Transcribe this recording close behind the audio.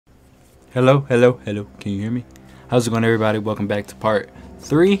Hello, hello, hello. Can you hear me? How's it going, everybody? Welcome back to part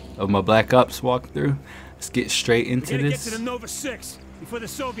 3 of my Black Ops walkthrough. Let's get straight into Get this. to the Nova 6 before the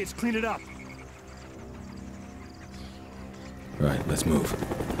Soviets clean it up. Right, let's move.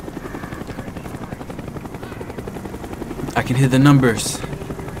 I can hear the numbers.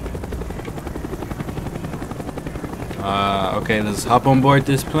 Okay, let's hop on board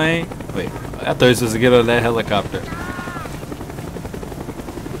this plane. Wait, I thought it was supposed to get on that helicopter.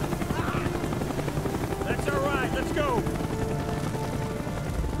 That's all right. Let's go.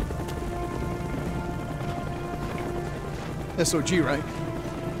 SOG, right?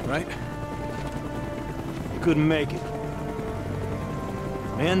 Right? Couldn't make it.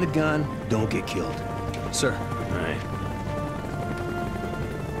 Man the gun, don't get killed. Sir. All right.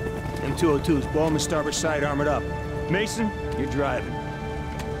 M202's Bowman starboard side armored up. Mason, you're driving.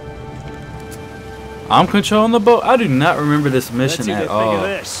 I'm controlling the boat. I do not remember this Let's mission see at what they think of all.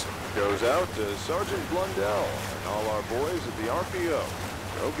 this. Goes out to Sergeant Blundell and all our boys at the RPO.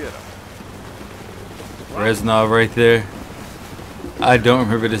 Go get them. Reznov right there. I don't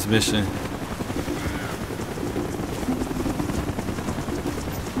remember this mission.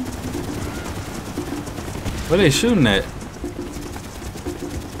 What are they shooting at?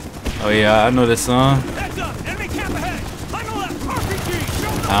 Oh yeah, I know this song. Heads up! Enemy camp ahead! On the left! RPG!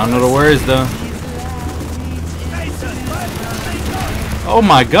 Show them! I don't know the words though. Mason, left! Oh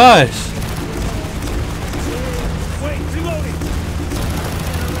my gosh! Wait, reloading!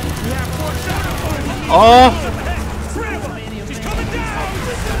 We have 4 shots! Oh! Ahead! 3 of them! She's coming down!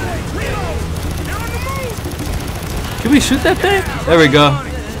 Reload! They're on the move! Can we shoot that thing? There we go.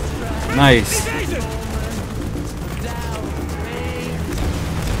 Nice. Mason!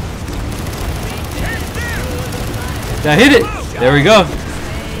 I hit it. There we go.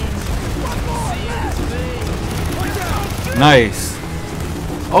 Nice.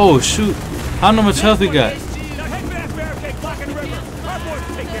 Oh shoot. I don't know how much health we got. Now head back, barricade, blocking the river. Our boys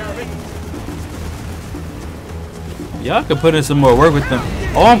will take care of it. Y'all could put in some more work with them.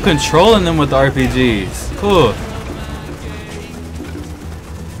 Oh, I'm controlling them with the RPGs. Cool.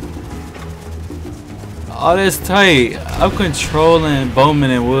 Oh, that's tight. I'm controlling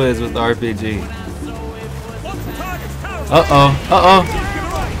Bowman and Woods with the RPG. Uh-oh. Uh-oh.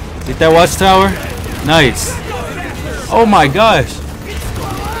 Get that watchtower. Nice. Oh my gosh.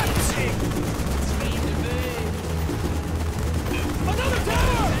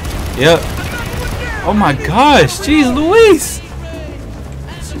 Yep. Oh my gosh. Jeez Louise.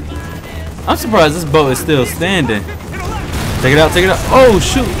 I'm surprised this boat is still standing. Take it out. Take it out. Oh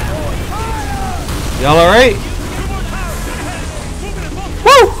shoot. Y'all alright?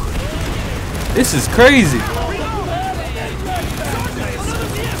 Woo! This is crazy.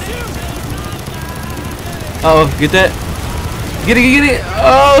 Uh oh, get that. Get it, get it.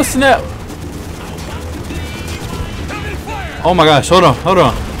 Oh, snap. Oh my gosh, hold on, hold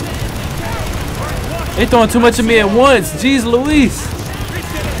on. They throwing too much at me at once. Jeez Louise.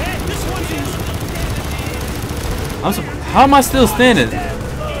 How am I still standing?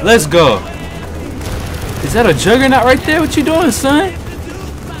 Let's go. Is that a juggernaut right there? What you doing, son?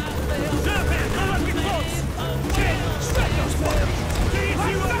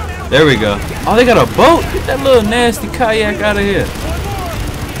 There we go. Oh, they got a boat? Get that little nasty kayak out of here.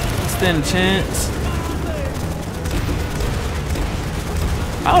 Stand a chance.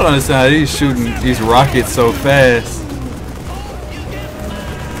 I don't understand how he's shooting these rockets so fast.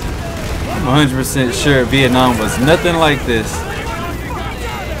 I'm 100% sure Vietnam was nothing like this.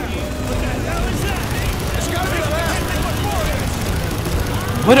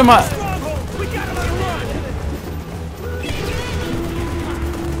 What am I?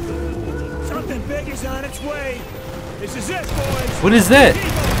 Something big is on its way. This is it, boys. What is that?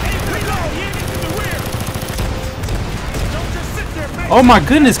 Oh my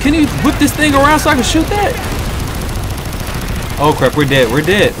goodness, can you whip this thing around so I can shoot that? Oh crap, we're dead, we're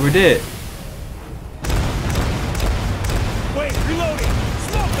dead, we're dead. Wait, reloading.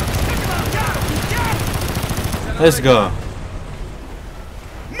 Smoke them. Take them out. Got him. Let's go.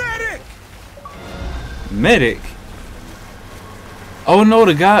 Medic! Medic? Oh no,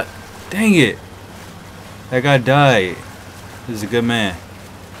 the guy, dang it. That guy died. He's a good man.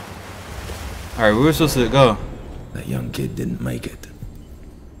 Alright, we were supposed to go. That young kid didn't make it.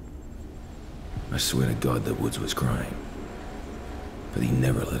 I swear to God that Woods was crying. But he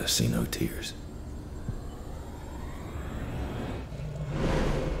never let us see no tears.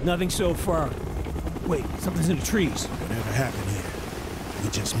 Nothing so far. Wait, something's in the trees. Whatever happened here, we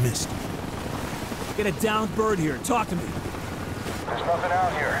just missed. Get a downed bird here. Talk to me. There's nothing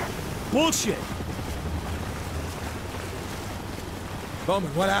out here. Bullshit.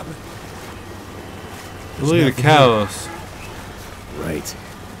 Bowman, what happened? Look at the cows. Right.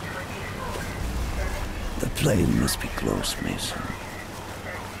 The plane must be close, Mason.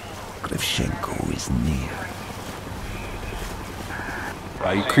 Kravchenko is near.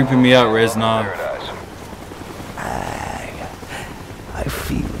 Wow, you creeping me out, Reznov. I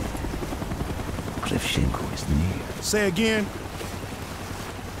feel it. Kravchenko is near. Say again.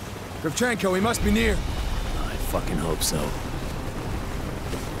 Kravchenko, he must be near. I fucking hope so.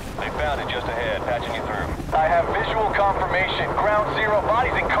 They found it just ahead, patching you through. I have visual confirmation. Ground zero,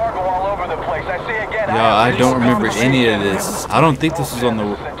 bodies and cargo all over the place. I say again. Yo, I don't remember any of this. I don't think this was on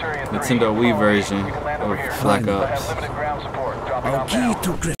the Nintendo Wii version of Black Ops. Our key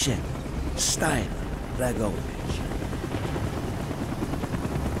to Kravchenko. Stein, Dragovich.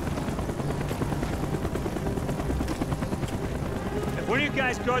 One of you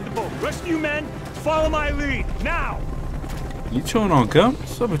guys guard the boat. Rest of you men, follow my lead, now! You chewing on gum?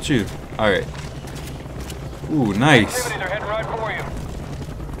 What's up with you? Alright. Ooh, nice.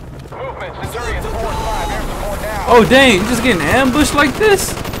 Oh, dang. You just getting ambushed like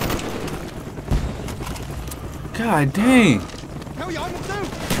this? God dang.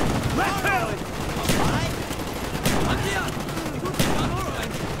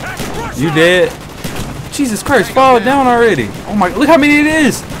 You dead? Jesus Christ, fall down already. Oh my, look how many it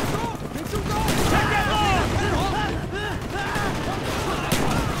is.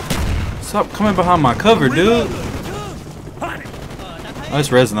 Stop coming behind my cover, dude. Oh, it's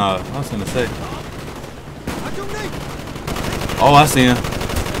Reznov. I was gonna say. Oh, I see him.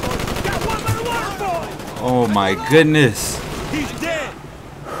 Oh my goodness. He's dead!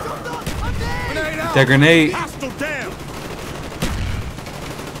 That grenade. Hostile down!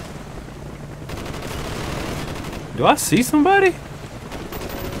 Do I see somebody?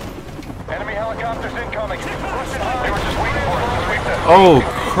 Enemy helicopters incoming. They were just waiting for us to sweep them. Oh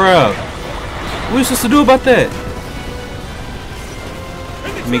crap. What are we supposed to do about that?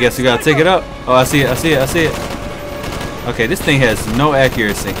 Let me guess, we gotta take it up. Oh, I see it, I see it, I see it. Okay, this thing has no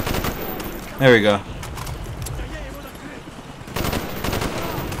accuracy. There we go.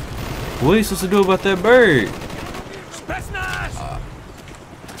 What are you supposed to do about that bird?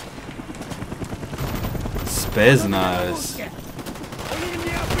 Spetsnaz.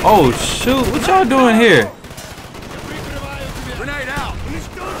 Oh shoot, what y'all doing here? Grenade out.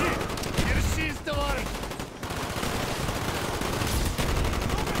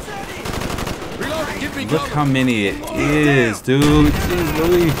 Look how many it is, dude. Jeez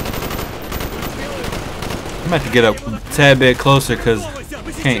Louise. I'm about to get up a tad bit closer because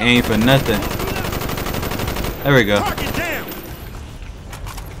can't aim for nothing. There we go.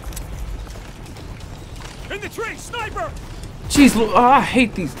 In the tree, sniper! Jeez, look, oh, I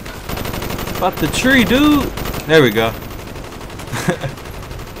hate these. About the tree, dude. There we go.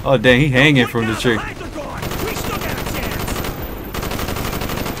 Oh dang, he hanging from the tree.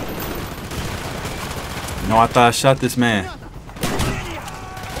 No, I thought I shot this man.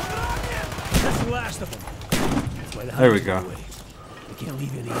 That's the last of them. There we go. We can't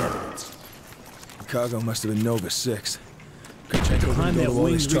leave any evidence. The cargo must have been Nova 6. Kravchenko Behind couldn't that go to all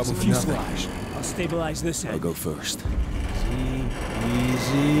wing this trouble rigs for and nothing. fuselage. I'll stabilize this I'll end. go first.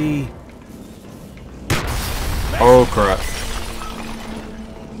 Easy. Oh crap.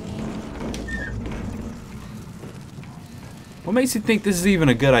 What makes you think this is even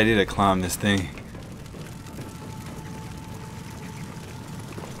a good idea to climb this thing?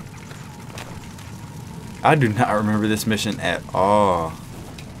 I do not remember this mission at all.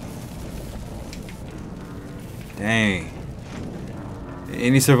 Dang.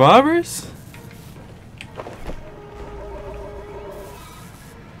 Any survivors?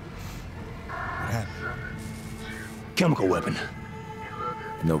 Chemical weapon.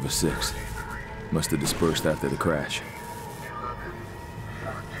 Nova 6. Must have dispersed after the crash.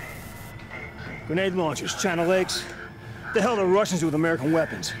 Grenade launchers, China Lakes. The hell are Russians with American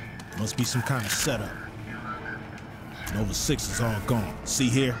weapons? Must be some kind of setup. Nova 6 is all gone. See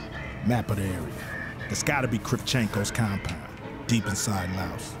here? Map of the area. It's gotta be Kravchenko's compound, deep inside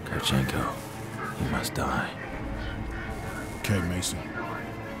Laos. Kravchenko, he must die. Okay, Mason.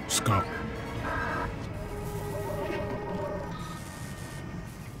 Let's go.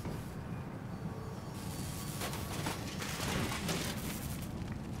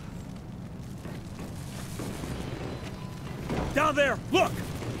 Down there, look!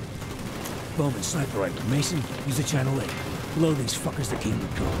 Bowman, sniper rifle. Mason, use the China Lake. Blow these fuckers that came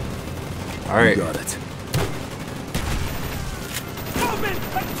with go. Alright. Got it. Bowman,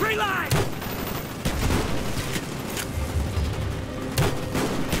 at the tree line!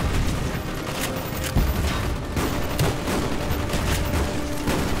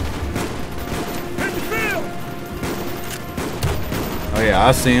 In the field! yeah,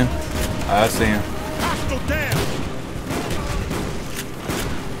 I see him. I see him. Hostile down.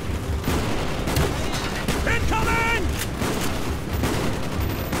 Incoming!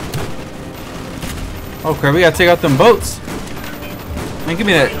 Oh crap, we gotta take out them boats. Man, give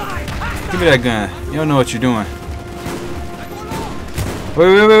me that. Give me that gun. You don't know what you're doing.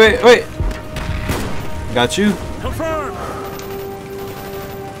 Wait. Got you. Confirm.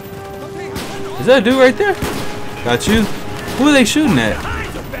 Is that a dude right there? Got you. Who are they shooting at?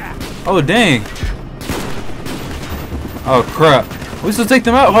 Oh dang. Oh crap. We still take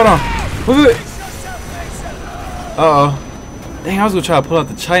them out? Hold on. Wait. Uh-oh. Dang, I was gonna try to pull out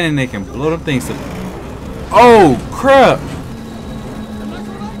the China neck and blow them things to. Oh crap.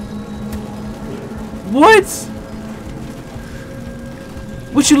 What?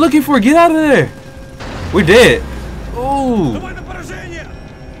 What you looking for? Get out of there. We're dead. Ooh.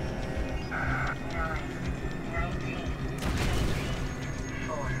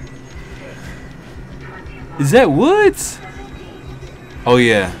 Is that Woods? Oh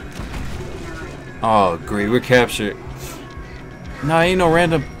yeah. Oh great, we're captured. Nah, ain't no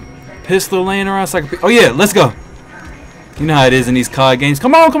random pistol laying around. So oh yeah, let's go. You know how it is in these COD games.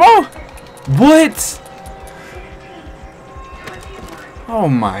 Come on. What? Oh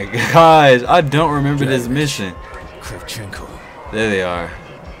my gosh, I don't remember this mission. Kravchenko. There they are.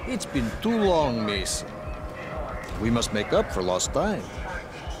 It's been too long, Mason. We must make up for lost time.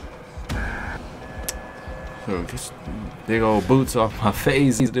 Oh, get big old boots off my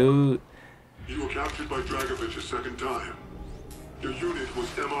face, dude. You were captured by Dragovich a second time. Your unit was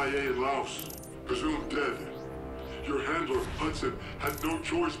MIA in Laos, presumed dead. Your handler, Hudson, had no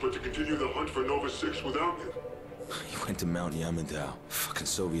choice but to continue the hunt for Nova 6 without you. You went to Mount Yamantau, fucking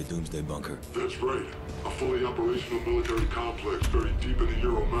Soviet doomsday bunker. That's right. A fully operational military complex buried deep in the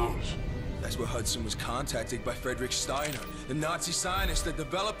Ural Mountains. That's where Hudson was contacted by Frederick Steiner, the Nazi scientist that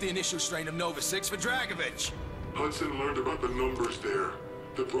developed the initial strain of Nova 6 for Dragovich. Hudson learned about the numbers there,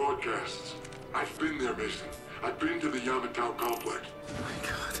 the broadcasts. I've been there, Mason. I've been to the Yamantau complex. Oh my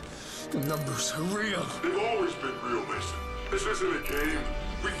God, the numbers are real. They've always been real, Mason. This isn't a game.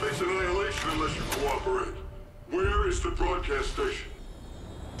 We face annihilation unless you cooperate. Where is the broadcast station?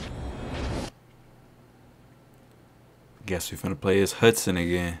 Guess we're gonna play as Hudson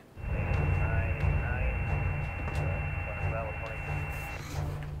again.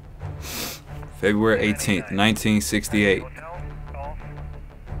 February 18th, 1968.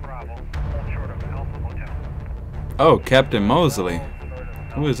 Oh, Captain Mosley.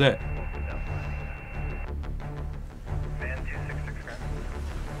 Who is that?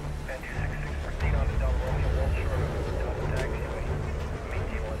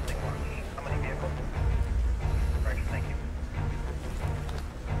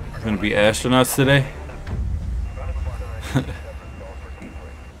 We're gonna be astronauts today.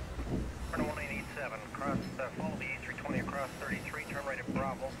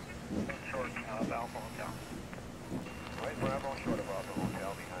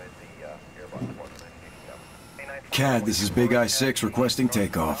 CAD, this is Big I-6 requesting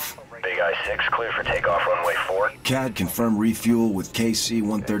takeoff. Big I-6, clear for takeoff runway 4. CAD, confirm refuel with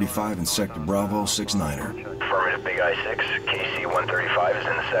KC-135 in Sector Bravo 69er. Affirmative, Big I-6. KC-135 is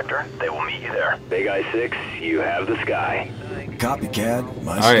in the sector. They will meet you there. Big I-6, you have the sky. Copy, CAD.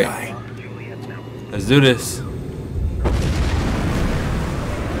 My All right. sky. Let's do this.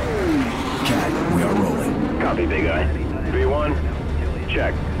 CAD, we are rolling. Copy, Big I. V1,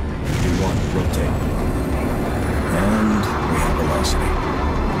 check. V1, rotate. And we have velocity.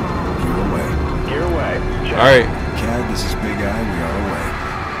 Gear away. Gear away. Check. All right. CAD, this is Big I. We are away.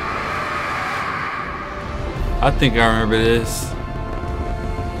 I think I remember this.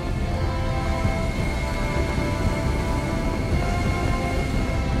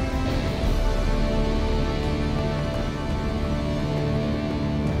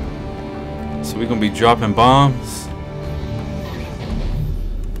 So we're gonna be dropping bombs.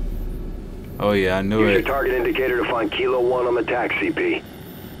 Oh yeah, I knew Use it. your target indicator to find Kilo 1 on the TAC, CP.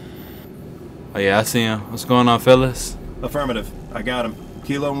 Oh yeah, I see him. What's going on, fellas? Affirmative. I got him.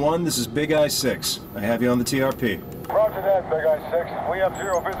 Kilo 1, this is Big I-6. I have you on the TRP. Roger that, Big I-6. We have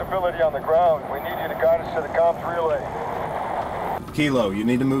zero visibility on the ground. We need you to guide us to the comms relay. Kilo, you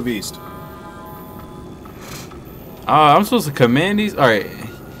need to move east. I'm supposed to command these? Alright.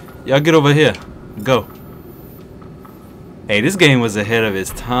 Y'all get over here. Go. Hey, this game was ahead of its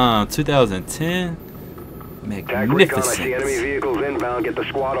time. 2010. TAC recon, I see enemy vehicles inbound. Get the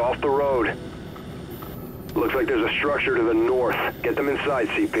squad off the road. Looks like there's a structure to the north. Get them inside,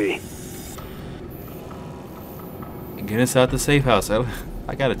 CP. Get inside the safe house.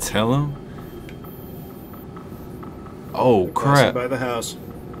 I gotta tell him. Oh crap! By the house.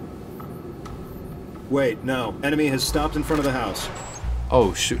 Wait, no. Enemy has stopped in front of the house.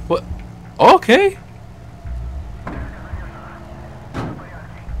 Oh shoot! What? Okay.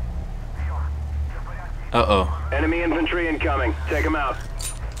 Uh-oh. Enemy infantry incoming. Take them out.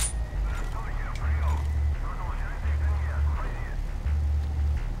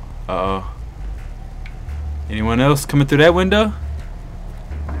 Uh-oh. Anyone else coming through that window?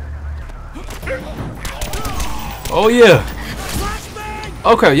 Oh yeah.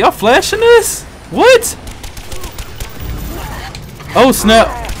 Okay, y'all flashing this? What? Oh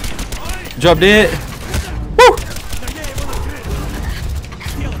snap. Drop dead. Woo!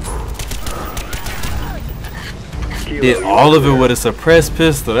 Did all of it with a suppressed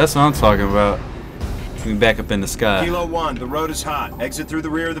pistol. That's what I'm talking about. Let me back up in the sky. Kilo 1, the road is hot. Exit through the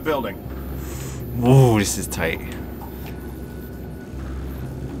rear of the building. Ooh, this is tight.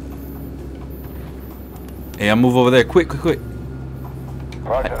 Hey, I'll move over there. Quick, quick, quick.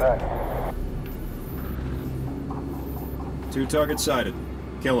 Roger that. 2 targets sighted.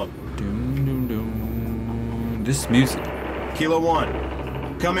 Kill them. Doom, doom, doom. This music. Kilo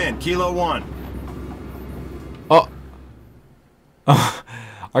 1. Come in, Kilo 1. Oh.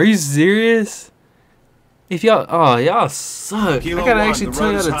 Are you serious? If y'all, oh, y'all suck. Kilo I gotta 1, actually the tell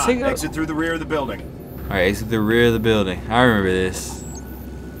road y'all is to hot. take it up. Exit through the rear of the building. Alright, exit the rear of the building. I remember this.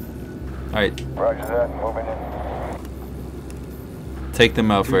 Alright. Roger that. Moving in. Take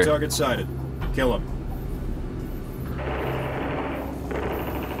them out 2 first. targets sighted. Kill them.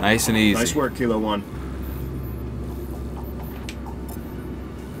 Nice and easy. Nice work, Kilo 1.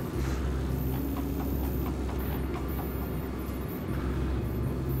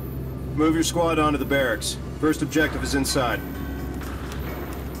 Move your squad onto the barracks. First objective is inside.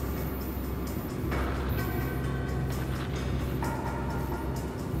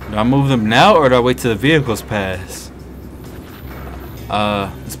 Do I move them now or do I wait till the vehicles pass?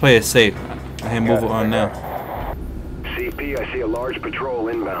 Let's play it safe. I can move it on now. CP, I see a large patrol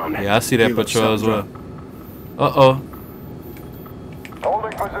inbound. Yeah, I see that Kilo, patrol as well. drop. Uh-oh.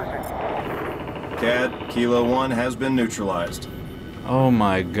 Holding position. CAD, Kilo 1 has been neutralized. Oh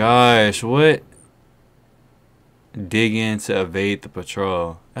my gosh, what? Dig in to evade the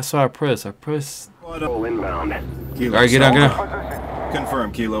patrol. That's what I press. Patrol inbound. Kilo, Alright, get out, get out.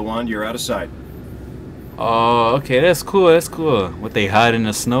 Confirm, Kilo 1, you're out of sight. Oh, okay, that's cool, that's cool. What, they hide in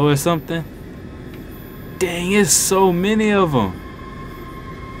the snow or something? Dang, it's so many of them.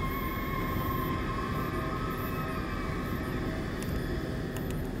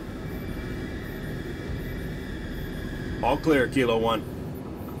 All clear, Kilo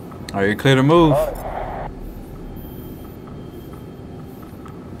 1. Are you clear to move? I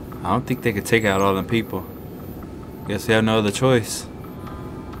don't think they could take out all them people. Guess they have no other choice.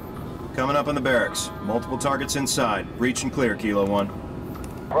 Coming up on the barracks. Multiple targets inside. Breach and clear, Kilo 1.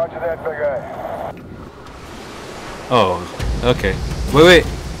 Roger that, big eye. Oh, okay. Wait.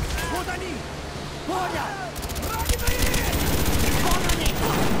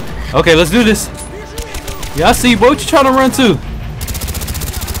 Okay, let's do this. Yeah, I see, boy. What you trying to run to?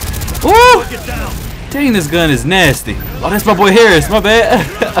 Ooh! Dang, this gun is nasty. Oh, that's my boy Harris. My bad.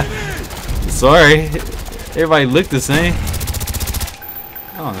 Sorry. Everybody looked the same.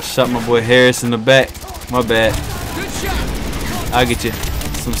 Oh, I shot my boy Harris in the back. My bad. I'll get you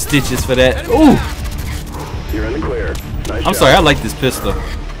some stitches for that. Ooh! You're in the clear. Nice I'm job. sorry, I like this pistol.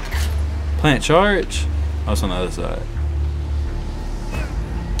 Plant charge? Oh, it's on the other side.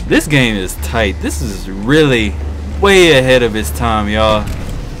 This game is tight. This is really way ahead of its time, y'all.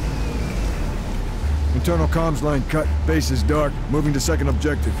 Internal comms line cut. Base is dark. Moving to second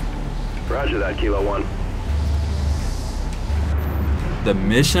objective. Roger that, Kilo 1. The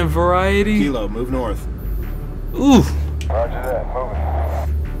mission variety? Kilo, move north. Ooh. Roger that. Moving.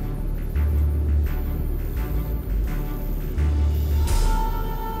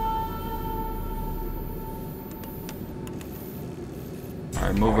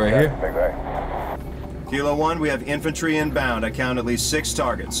 Alright, move right here. Big eye. Kilo 1, we have infantry inbound. I count at least 6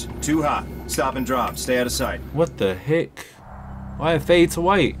 targets. Too hot. Stop and drop. Stay out of sight. What the heck? Why it fade to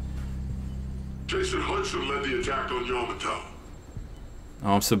white? Jason Hudson led the attack on Yamato.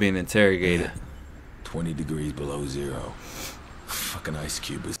 Oh, I'm still being interrogated. 20 degrees below zero. Fucking ice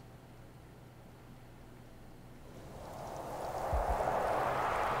cube is...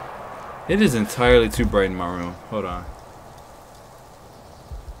 It is entirely too bright in my room. Hold on.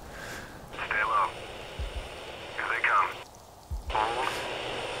 Stay low. Here they come. Hold.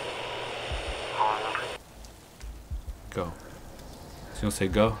 Hold. Go. She's gonna say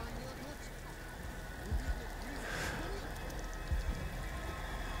go.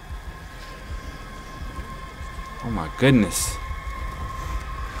 Oh my goodness.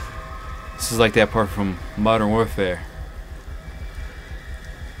 This is like that part from Modern Warfare.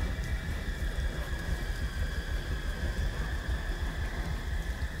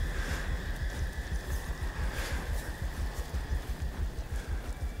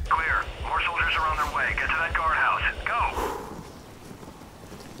 Clear. More soldiers are on their way. Get to that guardhouse. Go!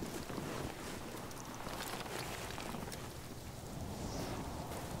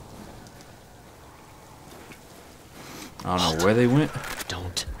 I don't know where they went.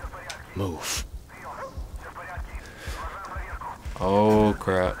 Don't move. Oh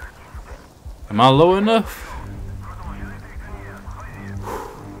crap. Am I low enough?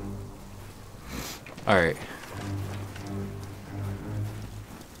 Alright.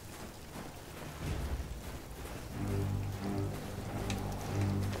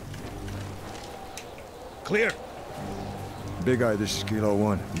 Clear. Big Eye, this is Kilo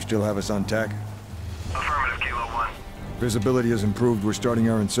 1. You still have us on tack? Affirmative, Kilo 1. Visibility has improved. We're starting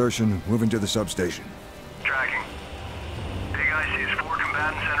our insertion, moving to the substation. Tracking. Big Eye sees 4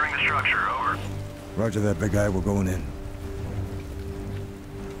 combatants entering the structure. Over. Roger that, Big Eye. We're going in.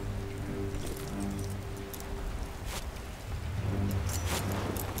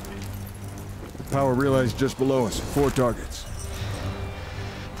 Power relay's just below us. 4 targets.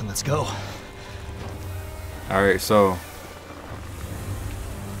 Then let's go. Alright, so.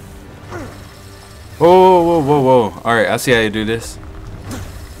 Whoa, whoa, whoa, whoa. Alright, I see how you do this.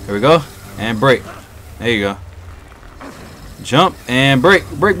 Here we go. And break. There you go. Jump and break.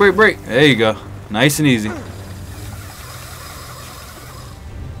 Break, break, break. There you go. Nice and easy.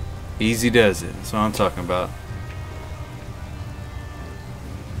 Easy does it. That's what I'm talking about.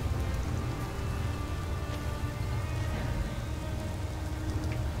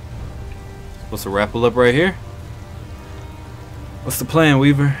 Supposed to rappel up right here. What's the plan,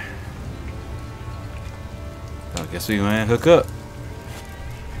 Weaver? I guess we gonna hook up.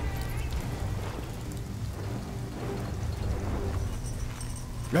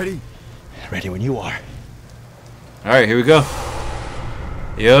 Ready? Ready when you are. Alright, here we go.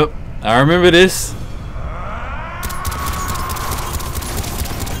 Yep, I remember this.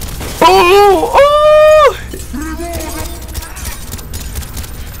 Oh! Oh!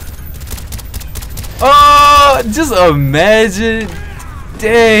 Oh! Just imagine.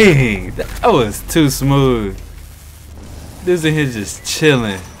 Dang, that was too smooth. This in here just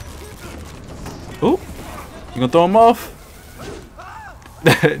chilling. Ooh, you gonna throw him off?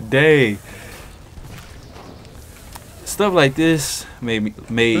 Dang. Stuff like this made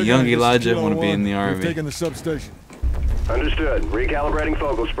young Elijah want to be in the army. We've taken the substation. Understood. Recalibrating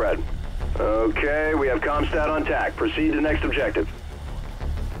focal spread. Okay, we have Comstat on tack. Proceed to next objective.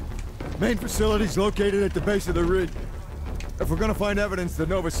 Main facility's located at the base of the ridge. If we're gonna find evidence that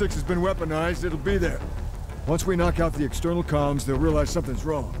Nova 6 has been weaponized, it'll be there. Once we knock out the external comms, they'll realize something's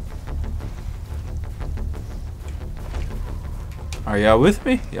wrong. Are y'all with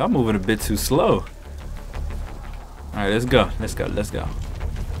me? Y'all moving a bit too slow. Alright, let's go. Let's go. Let's go.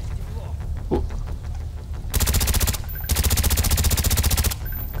 Ooh.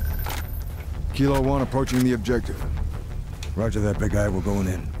 Kilo 1 approaching the objective. Roger that, Big Eye. We're going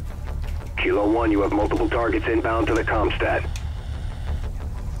in. Kilo 1, you have multiple targets inbound to the Comstat.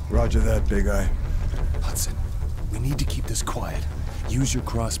 Roger that, Big Eye. Hudson, we need to keep this quiet. Use your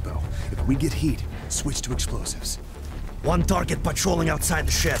crossbow. If we get heat, switch to explosives. 1 target patrolling outside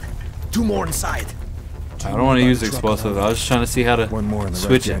the shed. 2 more inside. I don't want to use explosives. I was just trying to see how to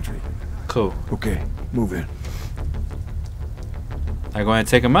switch it. Entry. Cool. Okay, move in. I go ahead and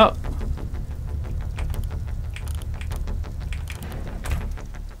take him out.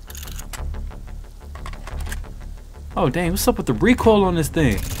 Oh dang, what's up with the recoil on this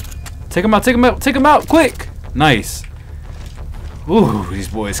thing? Take him out, take him out, take him out, quick! Nice. Ooh, these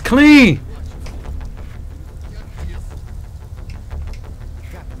boys clean!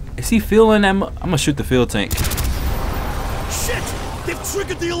 Is he feeling that? I'm gonna shoot the field tank. Shit! They've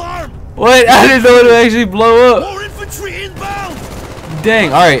triggered the alarm! What? I didn't know it would actually blow up. More infantry inbound! Dang,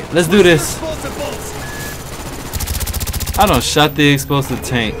 alright, let's do this. I done shot the explosive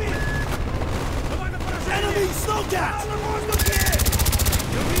tank.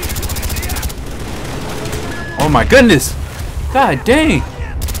 Oh my goodness! God dang!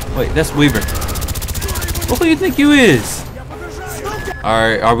 Wait, that's Weaver. What do you think you is?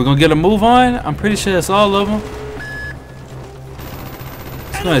 Alright, are we gonna get a move on? I'm pretty sure that's all of them.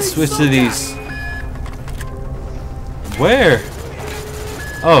 Let's go ahead and switch to these. Where?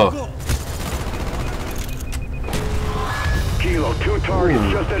 Oh. Kilo, 2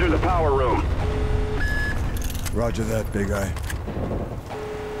 targets just entered the power room. Roger that, Big Eye.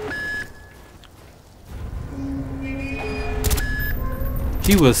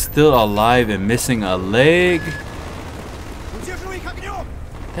 He was still alive and missing a leg.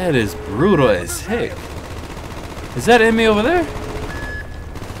 That is brutal as heck. Is that enemy over there?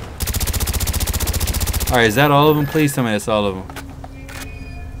 Alright, is that all of them? Please tell me that's all of them.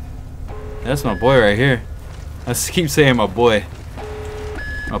 That's my boy right here. I just keep saying my boy.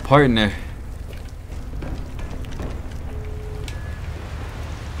 My partner.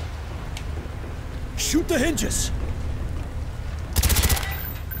 Shoot the hinges.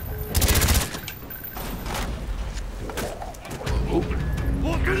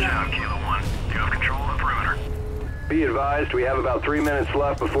 Good job, Kilo 1. You have control of the perimeter. Be advised, we have about 3 minutes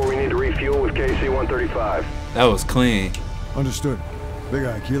left before we need to refuel with KC-135. That was clean. Understood. Big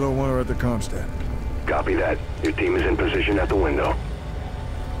Eye, Kilo 1 are at the comstat. Copy that. Your team is in position at the window.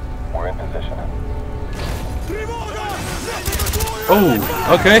 We're in position.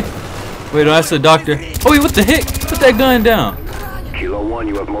 Oh, okay. Wait, no, that's the doctor. Oh, wait, what the heck? Put that gun down. Kilo 1,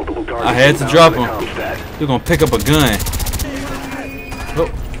 you have multiple targets. I had to drop him. They're gonna pick up a gun. Oh.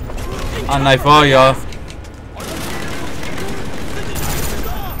 I'll knife all y'all.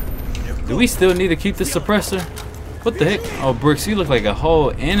 Do we still need to keep the suppressor? What the heck? Oh, Brooks, you look like a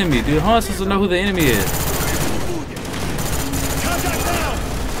whole enemy, dude. How am I supposed to know who the enemy is?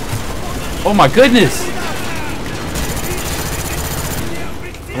 Oh my goodness!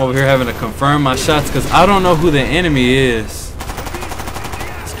 I'm over here having to confirm my shots because I don't know who the enemy is.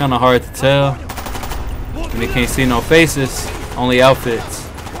 It's kind of hard to tell. And they can't see no faces, only outfits.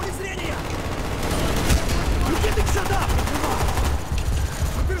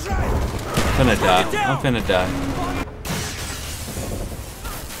 I'm finna die. I'm finna die.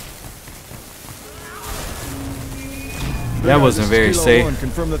 That wasn't very safe. You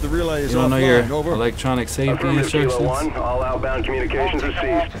don't know your electronic safety instructions? Kilo 1, all outbound communications are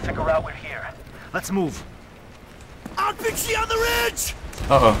seized. Stick around with here. Let's move. RPG on the ridge!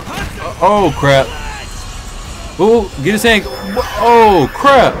 Uh-oh. Oh, crap. Ooh, get his hand. Oh,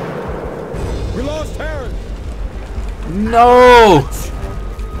 crap. We lost Harris. No.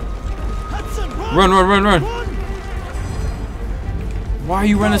 Run, run, run, run. Why are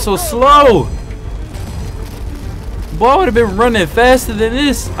you running so slow? Boy, I would have been running faster than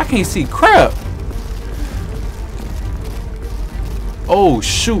this. I can't see crap. Oh,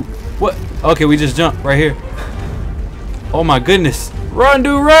 shoot. What? Okay, we just jumped right here. Oh, my goodness. Run,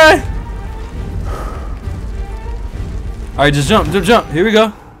 dude, run. All right, just jump, jump, jump. Here we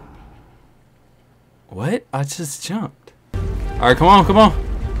go. What? I just jumped. All right, come on, come on.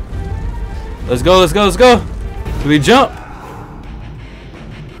 Let's go, let's go, let's go. Do we jump?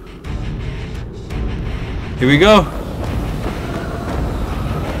 Here we go.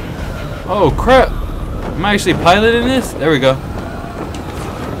 Oh, crap. Am I actually piloting this? There we go.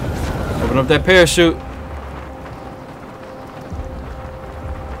 Open up that parachute.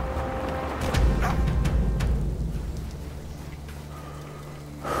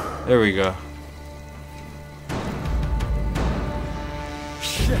 There we go.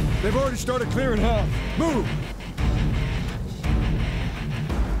 Shit, they've already started clearing house. Move!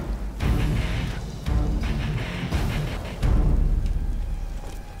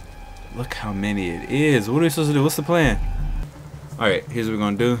 Look how many it is. What are we supposed to do? What's the plan? Alright, here's what we're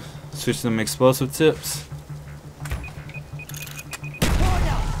gonna do. Switch some explosive tips.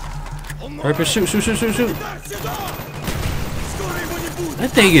 Hurry up and shoot, shoot, shoot, shoot, shoot.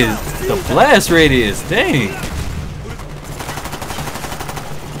 That thing is the blast radius. Dang.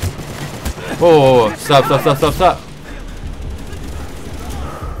 Whoa, whoa, whoa. Stop, stop, stop, stop, stop.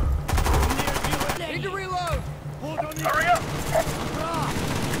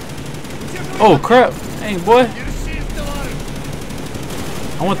 Oh crap. Dang, boy.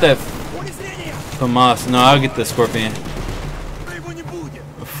 I want that FAMAS. No, I'll get the Scorpion.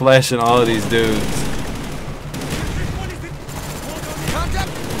 I'm flashing all of these dudes.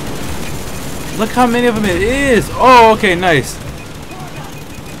 Look how many of them it is. Oh, okay, nice.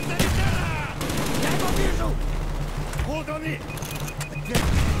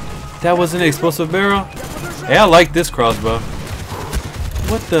 That wasn't an explosive barrel? Hey, I like this crossbow.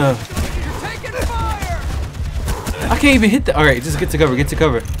 What the? I can't even hit that. Alright, just get to cover, get to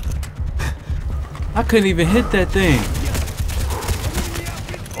cover. I couldn't even hit that thing.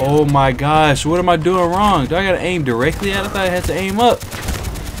 Oh my gosh, what am I doing wrong? Do I gotta aim directly at it? I thought I had to aim up.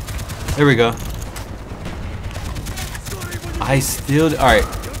 There we go. I still. Alright.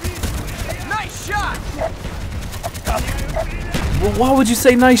 Nice shot! Well, why would you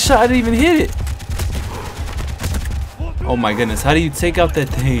say nice shot? I didn't even hit it. Oh my goodness, how do you take out that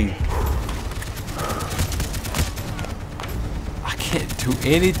thing? I can't do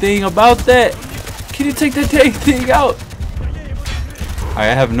anything about that. Can you take that dang thing out? Alright,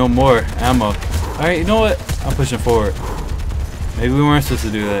 I have no more ammo. Alright, you know what? I'm pushing forward. Maybe we weren't supposed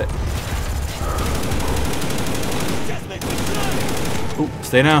to do that. Ooh,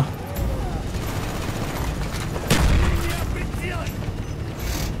 stay down.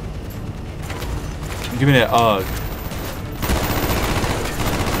 Give me that AUG.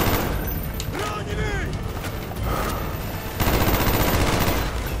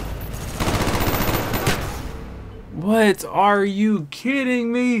 What? Are you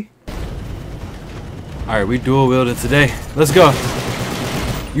kidding me? Alright, we dual wielding today. Let's go.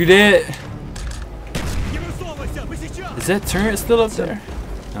 You dead? Is that turret still up there?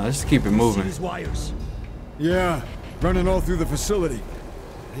 No, let's just keep it moving. Yeah, running all through the facility.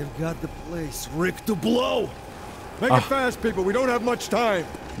 They've got the place rigged to blow. Make it fast, people. We don't have much time.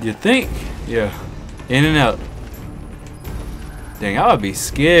 You think? Yeah. In and out. Dang, I would be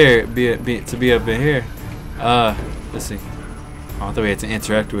scared to be up in here. Let's see. Oh, I thought we had to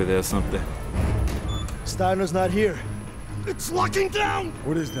interact with it or something. Steiner's not here. It's locking down!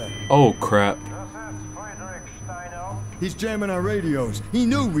 What is that? Oh, crap. He's jamming our radios. He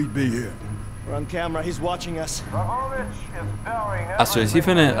knew we'd be here. We're on camera. He's watching us. I swear, is he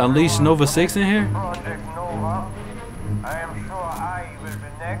finna unleash Nova 6 in here?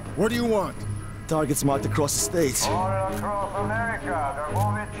 What do you want? Targets marked across the states. All across America,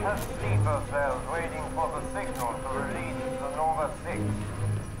 Dragovich has sleeper cells waiting for the signal to release the Nova 6.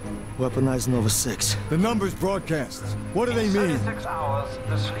 Weaponized Nova 6. The numbers broadcasts. What do they mean? In 36 hours,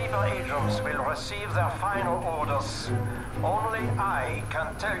 the sleeper agents will receive their final orders. Only I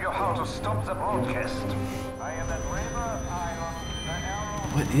can tell you how to stop the broadcast. I am at River Island, the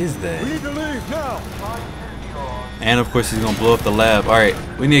Arrow. What is that? We need to leave now. And of course, he's gonna blow up the lab. Alright,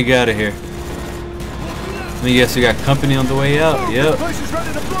 we need to get out of here. Let me guess, we got company on the way out. Yep. The place is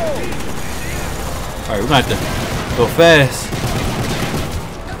ready to blow. Alright, we're gonna have to go fast.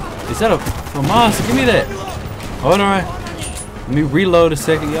 Is that a FAMAS? Give me that. Hold on. Let me reload a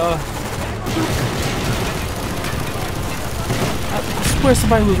second, y'all. I swear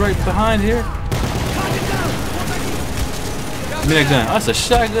somebody was right behind here. Give me that gun. Oh, that's a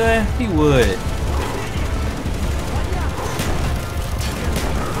shotgun. He would.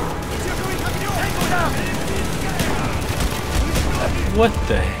 What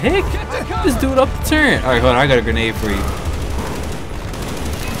the heck? This dude up the turret. Alright, hold on. I got a grenade for you.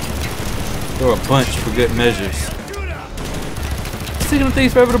 Throw a bunch for good measures. It's taking them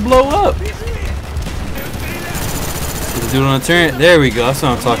things forever to blow up. This dude on the turret. There we go. That's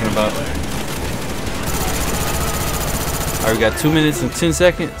what I'm talking about. Alright, we got 2 minutes and 10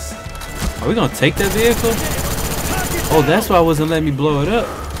 seconds. Are we gonna take that vehicle? Oh, that's why I wasn't letting me blow it up.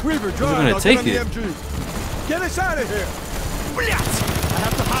 We're gonna take it. Get us out of here. I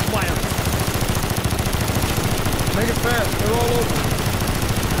have to hotwire. Make it fast. They're all over.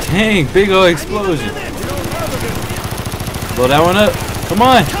 Dang, big old explosion. Blow that one up. Come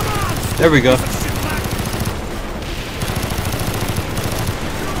on. There we go.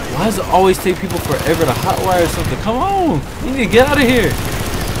 Why does it always take people forever to hotwire something? Come on. You need to get out of here.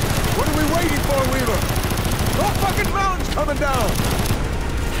 What are we waiting for, Weaver? Those fucking mountains coming down.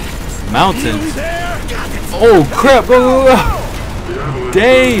 Mountains. Oh crap! Go, go, go.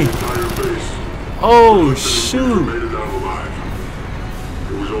 Dang. Oh shoot.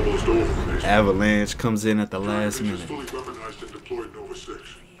 Avalanche comes in at the last minute. Fully weaponized and deployed Nova 6.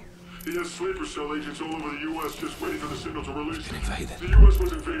 He has sleeper cell agents all over the U.S. just waiting for the signal to release. The U.S.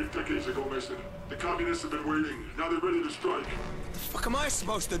 was invaded decades ago, Mason. The communists have been waiting. Now they're ready to strike. What the fuck am I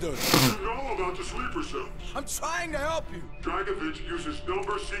supposed to do? You know about the sleeper cells. I'm trying to help you. Dragovich uses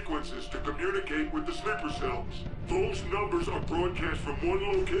number sequences to communicate with the sleeper cells. Those numbers are broadcast from one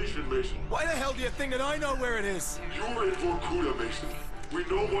location, Mason. Why the hell do you think that I know where it is? You're in Vorkuta, Mason. We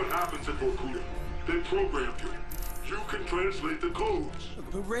know what happens in Vorkuta. They programmed you. You can translate the codes.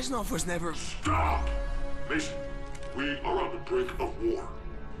 But Reznov was never... Stop! Mason, we are on the brink of war.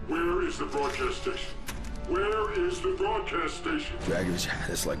 Where is the broadcast station? Where is the broadcast station? Dragovich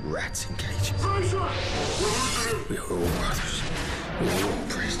had us like rats in cages. Mason! We're losing him! We are all brothers. We are all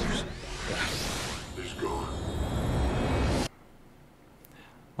prisoners. He's gone.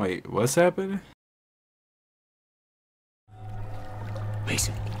 Wait, what's happening?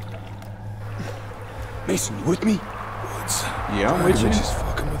 Mason. Mason, you with me? Woods. Yeah, I'm with you. Dragovich is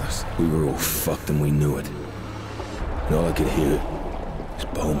fucking with us. We were all fucked and we knew it. And all I could hear was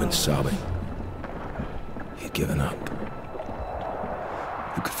Bowman sobbing. He'd given up.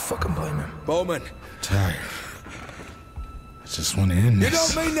 Who could fucking blame him? Bowman. Tired. I just want to end You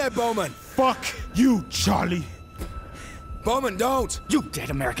this. don't mean that, Bowman. Fuck you, Charlie. Bowman, don't. You dead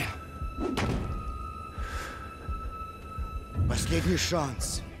American. Последний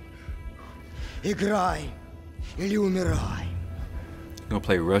шанс. Играй или умирай. Gonna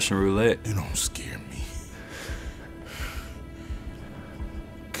play Russian roulette. You don't scare me.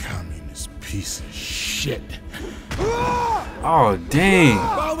 Communist piece of shit. Oh, dang.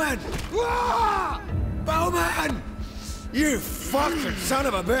 Bowman! Bowman! You fucking son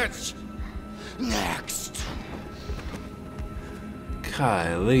of a bitch! Next.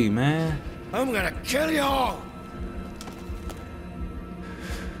 Golly, man. I'm gonna kill you all!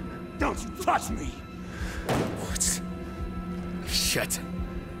 Don't you touch me! What? Shit.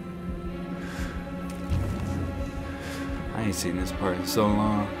 I ain't seen this part in so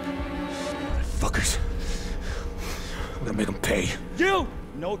long. Fuckers. We're gonna make them pay. You!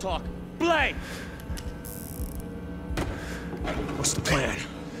 No talk. Blade! What's the plan?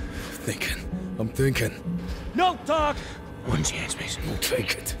 I'm thinking. No talk! One chance, Mason. We'll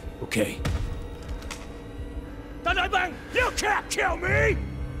take it. Okay. Bang! You can't kill me!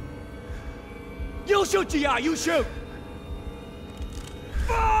 You shoot, GI, you shoot!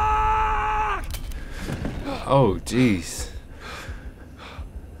 Fuck! Oh, jeez.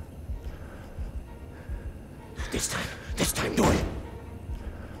 This time, do it.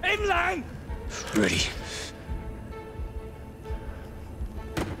 In line! Ready.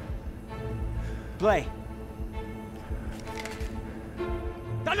 Play.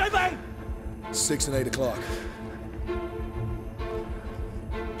 Bang! 6 and 8 o'clock.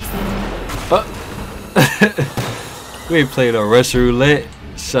 We ain't played a Russian roulette.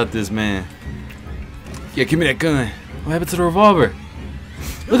 Shot this man. Yeah, give me that gun. What happened to the revolver?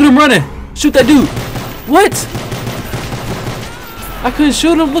 Look at him running. Shoot that dude. What? I couldn't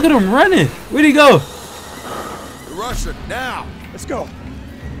shoot him. Look at him running. Where'd he go? Russian, now! Let's go.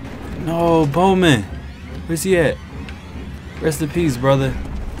 No, Bowman. Where's he at? Rest in peace, brother.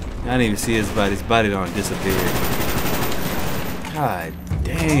 I didn't even see his body. His body don't disappear. God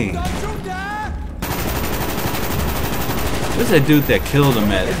dang. Where's that dude that killed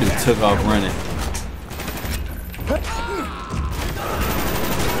him at? That dude took off running.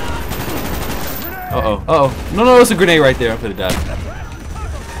 Uh-oh. Uh-oh. No, it's a grenade right there. I'm gonna die.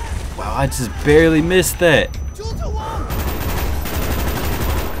 Wow, I just barely missed that.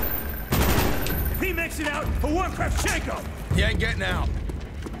 He makes it out for one Kravchenko. He ain't getting out.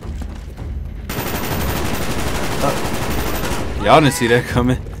 Y'all didn't see that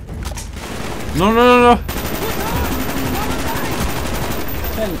coming. No.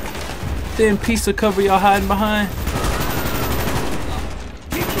 That thin piece of cover y'all hiding behind.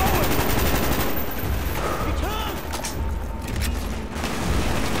 Keep going.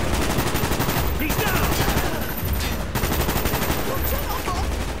 He's down.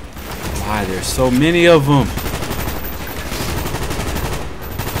 Why there's so many of them?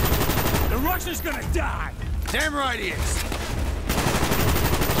 The Russian's gonna die. Damn right he is.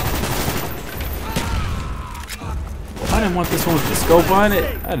 I didn't want this one with the scope on it.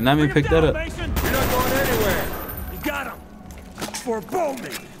 I did not even pick that up. You're not going anywhere. You got him. For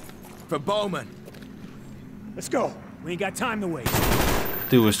Bowman. For Bowman. Let's go. We ain't got time to waste.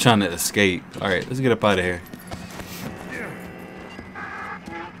 Dude was trying to escape. Alright, let's get up out of here.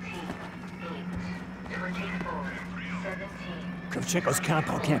 Kravchenko's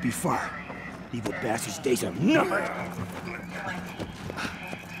compound can't be far. Evil bastard's days are numbered.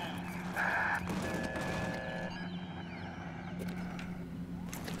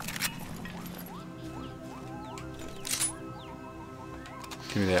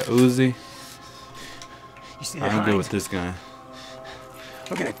 Give me that Uzi. You see that I'm good hind? with this gun.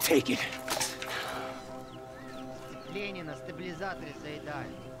 We're gonna take it.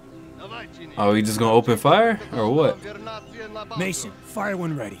 Oh, you just gonna open fire? Or what? Mason, fire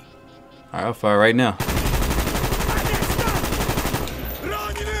when ready. Alright, I'll fire right now.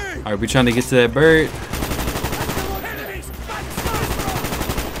 Alright, we trying to get to that bird.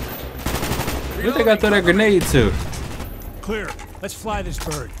 Where they got throw that grenade to? Clear. Let's fly this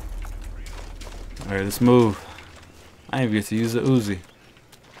bird. Alright, let's move. I didn't get to use the Uzi.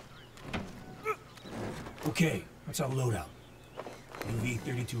 Okay, what's our loadout?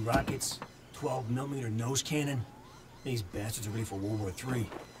 UV-32 rockets, 12mm nose cannon. These bastards are ready for World War III.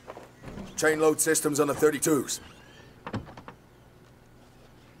 Train load systems on the 32s.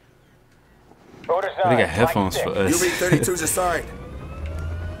 They got headphones for us. UV-32s assigned.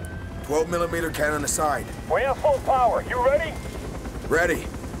 12mm cannon assigned. We have full power. You ready? Ready.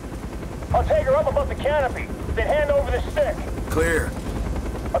 I'll take her up above the canopy, then hand over the stick. Clear.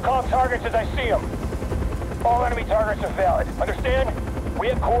 I'll call targets as I see them. All enemy targets are valid. Understand? We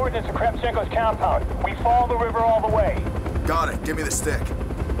have coordinates of Kravchenko's compound. We follow the river all the way. Got it. Give me the stick.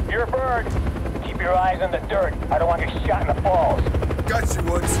 You're a bird. Keep your eyes on the dirt. I don't want to get shot in the falls. Got you,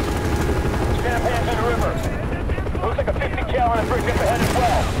 Woods. Snap hands in the river. Looks like a 50 cal on the bridge up ahead as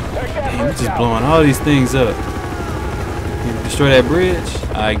well. Take that Damn, we're bridge just out. blowing all these things up. Can you destroy that bridge?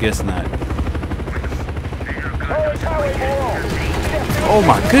 I guess not. Oh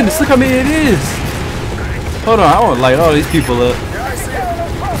my goodness, look how many it is. Hold on, I want to light all these people up.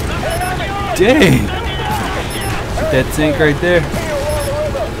 Dang. That tank right there.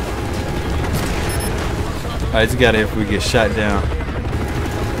 Alright, just got it if we get shot down.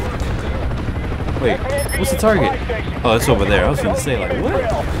 Wait, what's the target? Oh, it's over there. I was gonna say, like, what?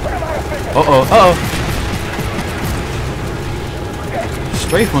 Uh-oh, uh-oh.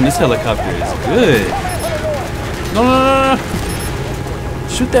 Strafe on this helicopter is good. No, no, no, no.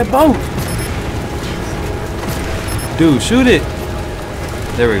 Shoot that boat. Dude, shoot it.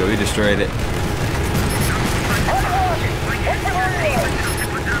 There we go, we destroyed it.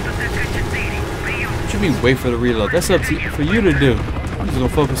 What you mean wait for the reload? That's up to for you to do. I'm just gonna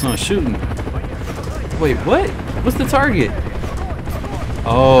focus on shooting. Wait, what? What's the target?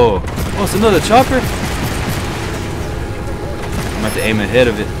 Oh, it's another chopper? I'm about to aim ahead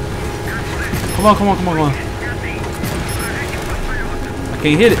of it. Come on, come on, come on, come on. I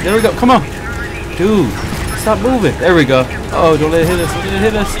can't hit it. There we go. Come on. Dude, stop moving. There we go. Oh, don't let it hit us. Don't let it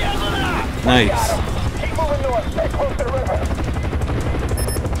hit us. Nice.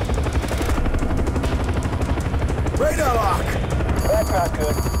 Radar lock. That's not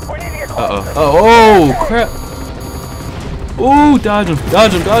good. We need to get Uh-oh. Oh, crap. Ooh, dodge him.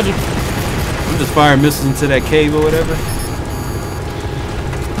 Dodge him, dodge him. I'm just firing missiles into that cave or whatever.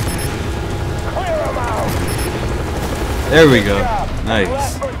 There we go.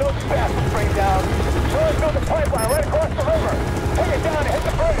 Nice.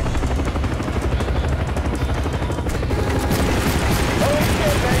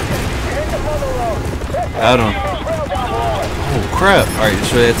 Got him. Oh crap. Alright,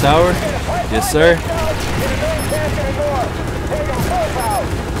 destroy that tower. Yes, sir.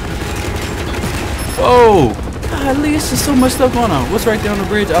 Whoa. Golly, it's just so much stuff going on. What's right there on the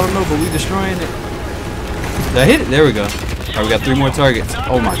bridge? I don't know, but we destroying it. Did I hit it? There we go. Alright, we got 3 more targets.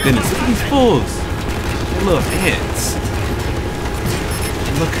 Oh my goodness, look at these fools. They're little ants.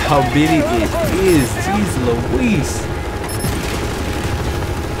 Look how bitty it is. Jeez Louise.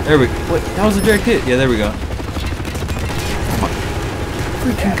 There we go. What? That was a direct hit. Yeah, there we go. Oh my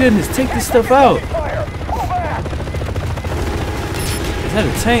freaking goodness, take this stuff out. Is that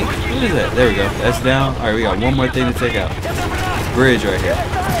a tank? What is that? There we go. That's down. Alright, we got one more thing to take out. Bridge right here.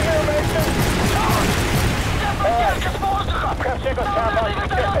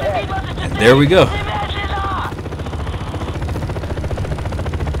 And there we go.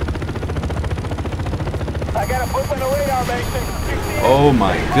 Oh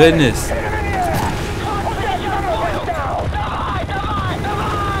my goodness.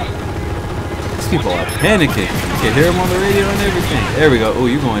 These people are panicking. You can hear them on the radio and everything. There we go. Oh,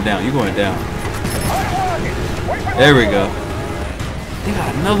 you're going down. You're going down. There we go. They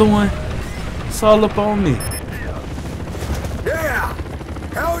got another one. It's all up on me. Yeah!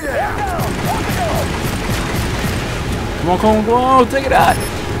 Hell yeah! Come on, come on, come on. Take it out.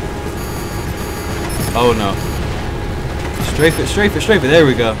 Oh no. Strafe it, strafe it, strafe it. There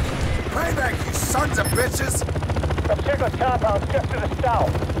we go. Payback, you sons of bitches! The Chickless compound's just to the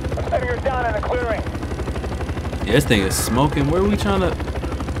south. I'm setting her down in a clearing. Yeah, this thing is smoking. Where are we trying to...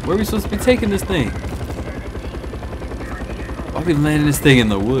 Where are we supposed to be taking this thing? Why are we landing this thing in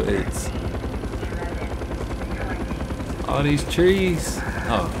the woods? All these trees.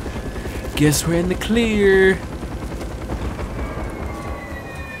 Oh. Guess we're in the clear.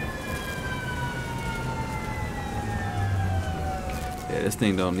 Yeah, this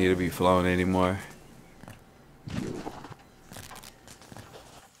thing don't need to be flown anymore.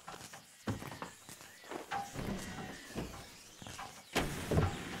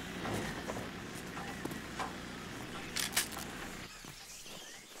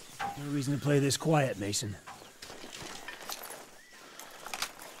 No reason to play this quiet, Mason.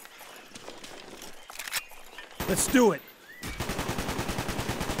 Let's do it.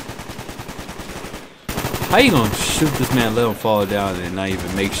 How you gonna shoot this man, let him fall down, and not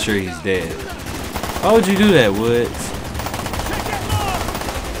even make sure he's dead? Why would you do that, Woods?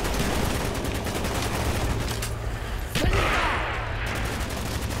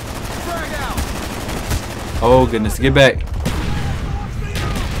 Oh goodness, get back.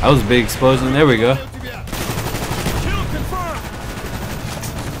 That was a big explosion. There we go.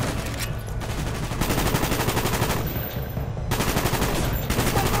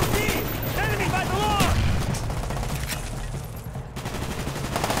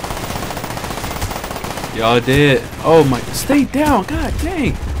 Y'all dead. Oh my, stay down. God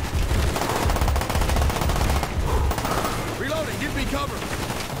dang. Reloading, give me cover.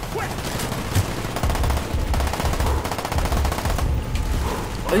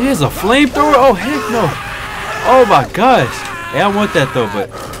 Oh, he has a flamethrower? Oh, heck no. Oh my gosh. Hey, I want that though, but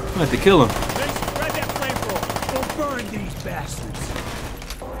I'm gonna have to kill him. Grab that flamethrower. Go burn these bastards.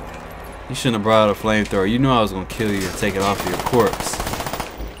 You shouldn't have brought out a flamethrower. You knew I was gonna kill you and take it off of your corpse.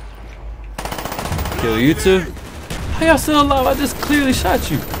 Kill you too? How y'all still alive? I just clearly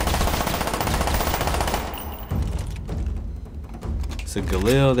shot you. It's a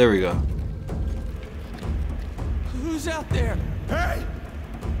Galil. There we go. Who's out there? Hey!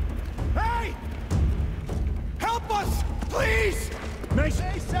 Hey! Help us, please!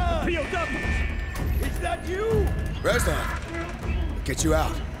 Mason! POWs! Is that you? Reznov, get you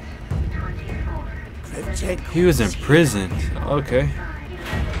out. He was in prison. Okay.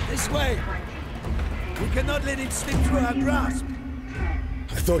 This way. We cannot let him slip through our grasp.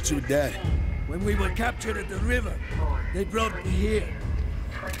 I thought you were dead. When we were captured at the river, they brought me here.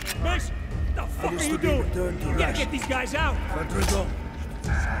 Mason! What the fuck are you doing? You gotta get these guys out. Rodrigo.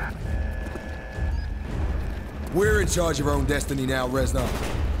 We're in charge of our own destiny now, Reznov.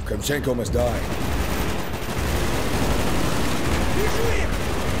 Kravchenko must die.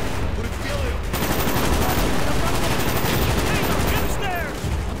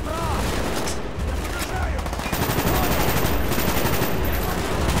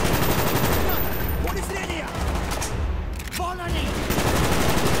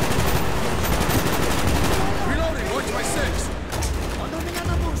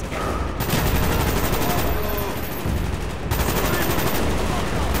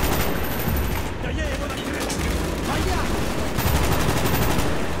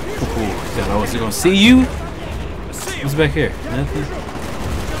 I wasn't gonna see you. What's back here? Nothing.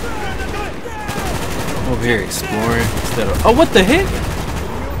 I'm over here exploring instead of. Oh, what the heck?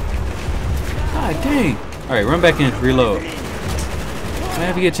 God dang! All right, run back in, reload. I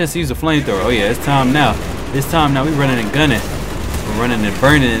have to get a chance to use a flamethrower. Oh yeah, it's time now. It's time now. We running and gunning. We're running and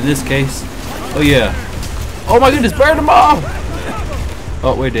burning in this case. Oh yeah. Oh my goodness, burn them all!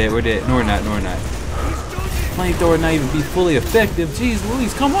 Oh, we're dead. We're dead. No, we're not. No, we're not. Flamethrower not even be fully effective. Jeez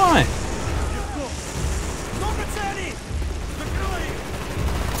Louise, come on!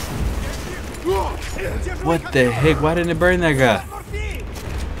 What the heck? Why didn't it burn that guy?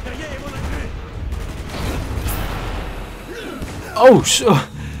 Oh, sure.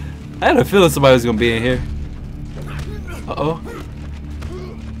 I had a feeling somebody was gonna be in here. Uh-oh.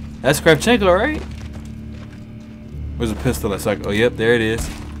 That's Kravchenko, right? Where's a pistol? That's like, oh, yep, there it is.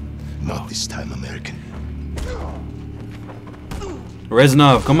 Not this time, American.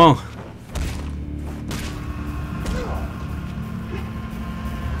 Reznov, come on.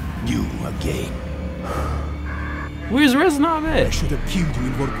 You again. Where's Reznov at? I should have killed you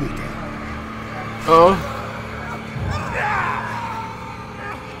in Vorkuta. Oh.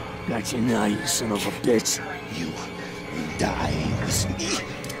 Got you now, you son of a bitch. You will die with me.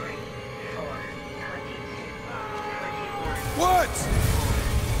 What?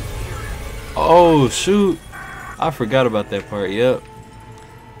 Oh, shoot. I forgot about that part, yep.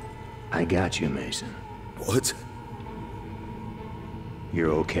 I got you, Mason. What?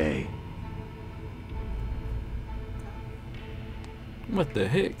 You're okay. What the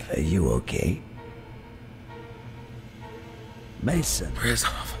heck? Are you okay? Mason.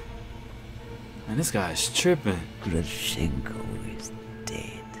 Reznov. Man, this guy's tripping. Kravchenko is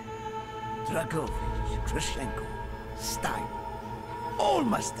dead. Dragovich, Kravchenko, Stein. All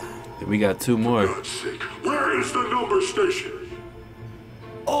must die. We got two more. For God's sake, where is the number station?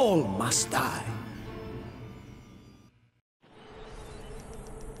 All must die.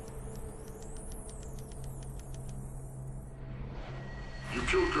 You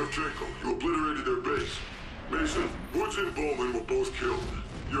killed Kravchenko. You obliterated their base. Mason, Woods and Bowman were both killed.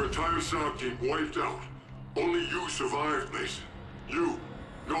 Your entire SOC team wiped out. Only you survived, Mason. You.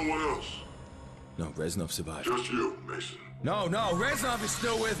 No one else. No, Reznov survived. Just you, Mason. No, Reznov is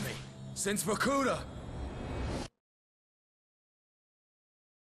still with me. Since Vorkuta.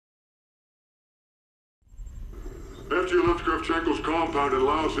 After you left Kravchenko's compound in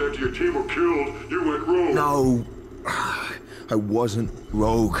Laos after your team were killed, you went rogue. No. I wasn't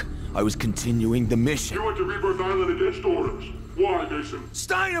rogue. I was continuing the mission. You went to Rebirth Island against orders. Why, Mason?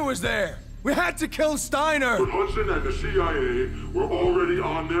 Steiner was there! We had to kill Steiner! But Hudson and the CIA were already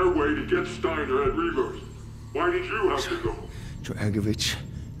on their way to get Steiner at Rebirth. Why did you have to go? Dragovich,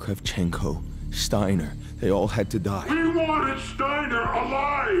 Kravchenko, Steiner, they all had to die. We wanted Steiner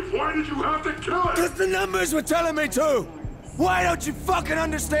alive! Why did you have to kill him? Because the numbers were telling me to! Why don't you fucking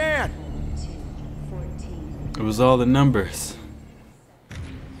understand? It was all the numbers.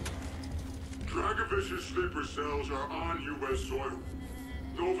 Dragovich's sleeper cells are on U.S. soil.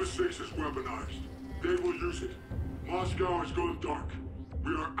 Nova 6 is weaponized. They will use it. Moscow has gone dark.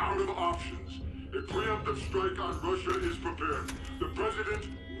 We are out of options. A preemptive strike on Russia is prepared. The President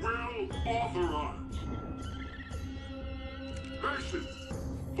will authorize. Mason,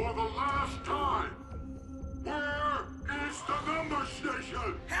 for the last time, where is the number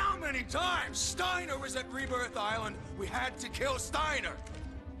station? How many times? Steiner was at Rebirth Island. We had to kill Steiner.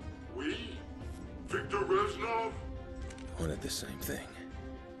 We? Victor Reznov? Wanted the same thing.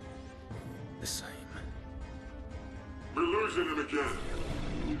 The same. We're losing him again.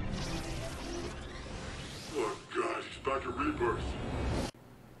 Oh God, he's back at Rebirth.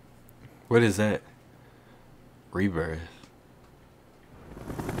 What is that? Rebirth.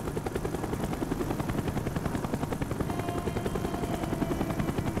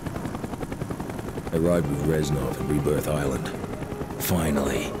 I arrived with Reznov at Rebirth Island.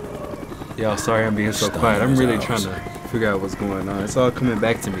 Finally. Yo, sorry I'm being so quiet. I'm really trying to figure out what's going on. It's all coming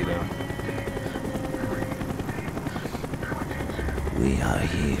back to me though. We are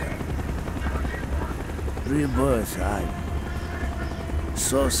here. Rebirth Island.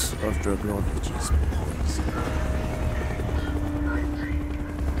 Source of Dragovich's poison.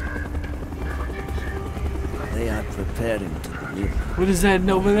 They are preparing to deliver. What is that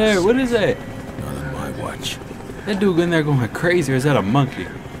over there? What is that? Not on my watch. That dude in there going crazy, or is that a monkey?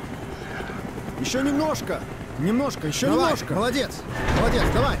 Еще немножко. Немножко, еще Давай, немножко. молодец. Молодец,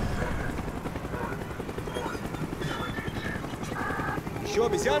 давай. Еще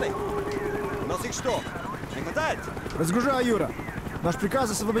обезьяны? У нас их что? Не хватает? Разгружай, Юра. Наш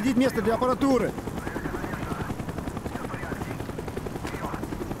приказ освободить место для аппаратуры.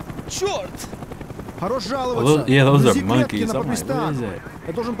 Черт! Хорош жаловаться. Yeah, those are Грузи клетки monkeys. на I'm like, what is Пакистан. that?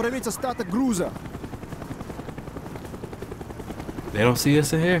 Я должен проверить остаток груза. They don't see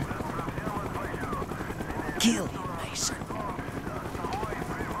us in here? Kill him, Mason.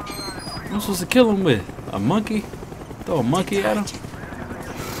 What am I supposed to kill him with? A monkey? Throw a monkey at him?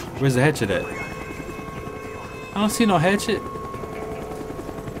 Where's the hatchet at? I don't see no hatchet.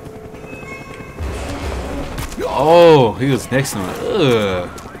 Oh, he was next to him. Ugh.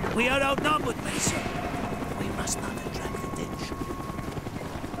 We are outnumbered, Mason. We must not attract attention.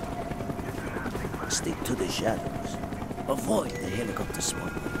 Stick to the shadows. Avoid the helicopter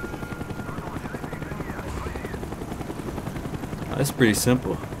spotlight. That's pretty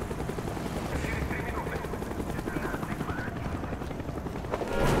simple.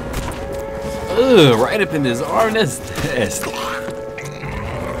 Ugh, right up in his arm. That's nasty.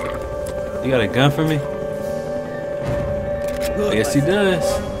 You got a gun for me? Good, Yes, he does.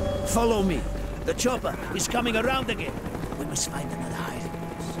 Follow me. The chopper is coming around again. We must find another hiding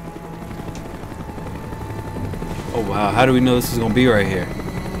place. Oh wow, how do we know this is gonna be right here?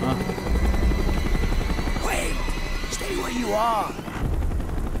 Huh? Wait! Stay where you are.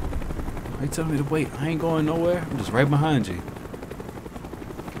 Why you telling me to wait? I ain't going nowhere. I'm just right behind you.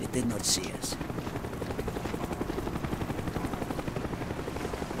 They did not see us.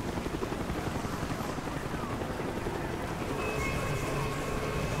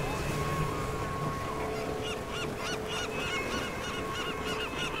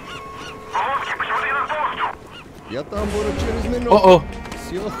 Я там буду через минуту. Uh-oh.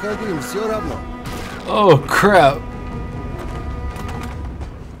 Все ходим, все равно. Oh crap.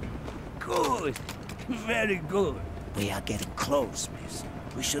 Good. Very good. We are getting close, Mason.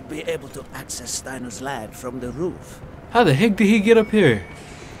 We should be able to access Steiner's lab from the roof. How the heck did he get up here?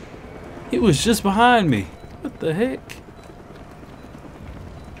 He was just behind me. What the heck?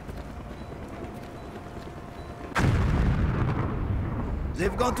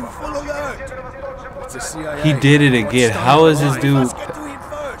 They've gone to full alert. It's a CIA. He did it again. How is this dude? Let's get to him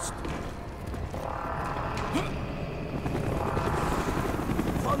first.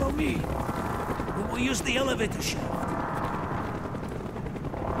 Follow me. We will use the elevator shaft.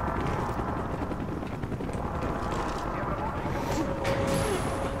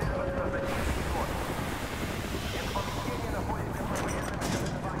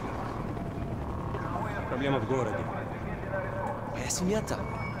 Проблема в городе. Моя семья там.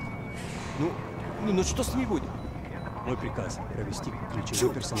 Ну что с ними будет? Мой приказ провести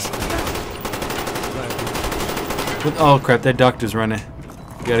ключевой персонал. Oh crap, that doctor's running.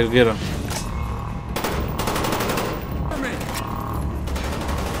 You gotta go get him.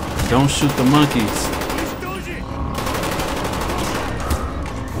 Don't shoot the monkeys.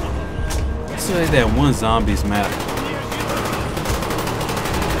 It's like that one zombies map.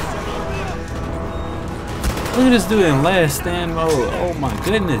 Look at this dude in last stand mode. Oh my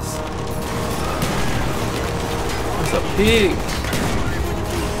goodness. That's a pig.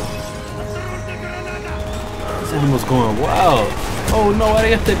 This animal's going wild. Oh no, why they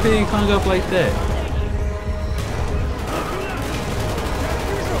got that pig hung up like that?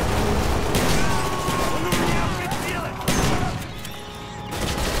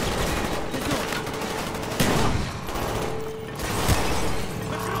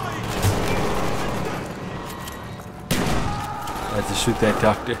 I had to shoot that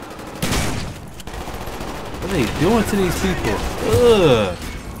doctor. What are they doing to these people? Ugh.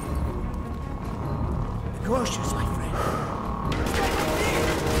 Cautious, my friend.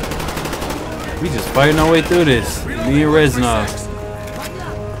 We just fighting our way through this. Me and Reznov.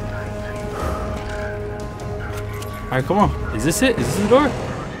 Alright, come on. Is this it? Is this the door?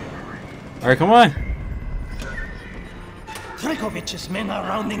 Alright, come on. Dragovich's men are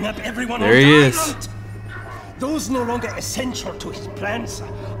rounding up everyone there on he the is. island. Those no longer essential to his plans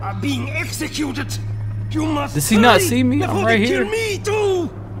are being executed. You must. Does he not see me? I'm right here. Kill me too.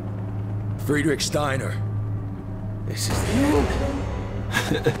 Friedrich Steiner. This is the end.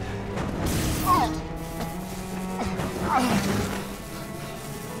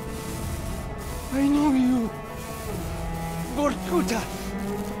 I know you. Vorkuta.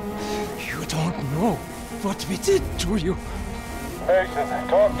 You don't know what we did to you. Mason,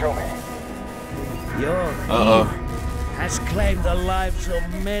 talk to me. Your has claimed the lives of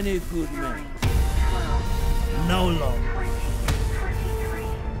many good men. No longer.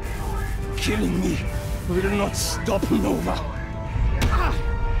 Killing me will not stop Nova.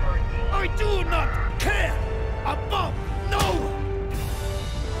 I do not care about Nova.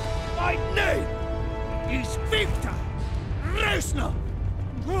 My name is Victor Reznov.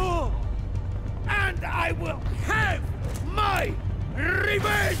 And I will have my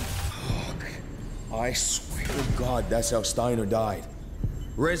revenge. I swear to God, that's how Steiner died.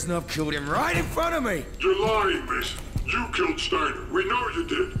 Reznov killed him right in front of me. You're lying, Mason. You killed Steiner. We know you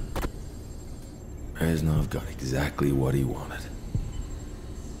did. Reznov got exactly what he wanted.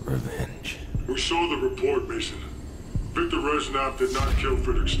 Revenge. We saw the report, Mason. Victor Reznov did not kill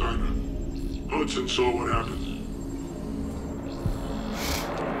Friedrich Steiner. Hudson saw what happened.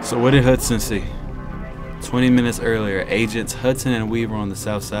 So what did Hudson see? 20 minutes earlier, agents Hudson and Weaver on the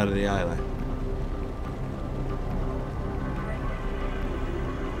south side of the island.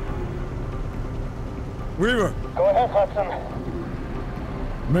 Weaver! Go ahead, Hudson.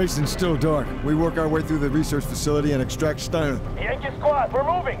 Mason's still dark. We work our way through the research facility and extract Steiner. Yankee squad, we're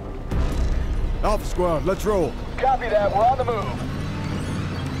moving. Alpha squad, let's roll. Copy that, we're on the move.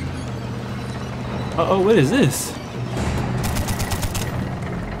 Uh-oh, what is this?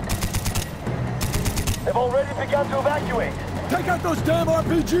 They've already begun to evacuate. Take out those damn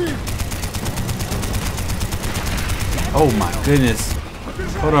RPGs! Oh my goodness.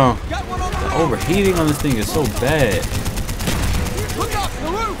 Hold on. The overheating on this thing is so bad. Look up, the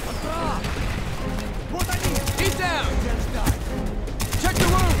roof! Keep down! Check the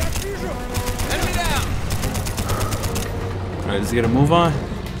roof! Enemy down! Alright, let's get a move on.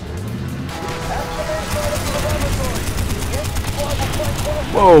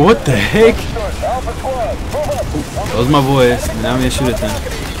 Whoa, what the heck? Ooh, those my boys. Now I'm gonna shoot at them.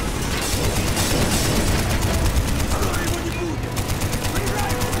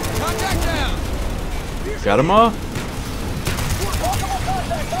 Got him all?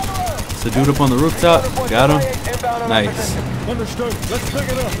 So dude up on the rooftop. Got him. Nice. Understood. Let's pick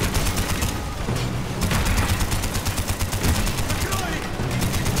it up.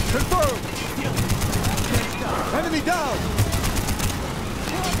 Confirmed. Enemy down.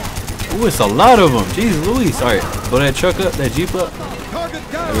 Ooh, it's a lot of them. Jeez Louise. Alright, blow that truck up, that Jeep up.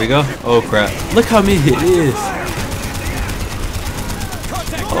 There we go. Oh crap. Look how many it is.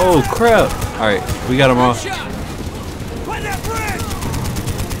 Oh crap. Alright, we got them all.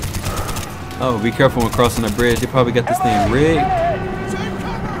 Oh, be careful when crossing the bridge. They probably got this thing rigged.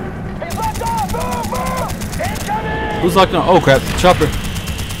 Who's locked on? Oh crap, chopper.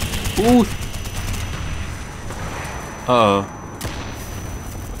 Ooh. Uh-oh.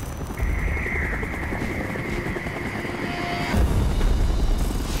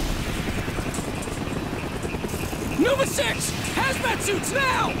 Nova 6! Hazmat suits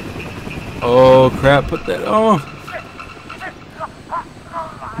now! Oh crap, put that on.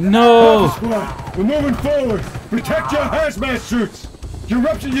 No! Squad, we're moving forward. Protect your hazmat suits. You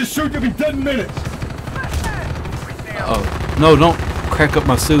rupture your suit, you'll be dead in minutes. Oh, no, don't crack up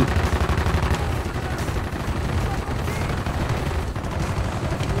my suit.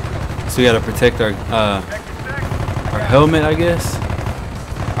 So we gotta protect our helmet, I guess.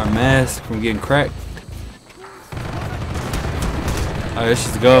 Our mask from getting cracked. Alright, let's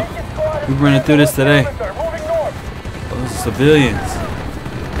just go. We're running through this today. Those are civilians.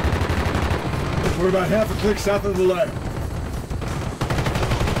 We're about half a click south of the lake.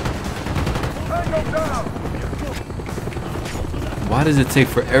 Why does it take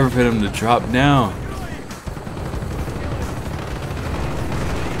forever for them to drop down?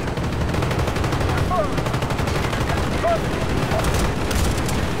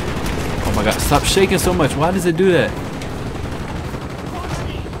 Oh my god, stop shaking so much. Why does it do that?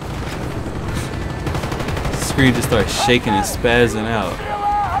 The screen just starts shaking and spazzing out.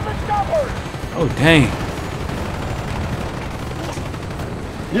 Oh dang.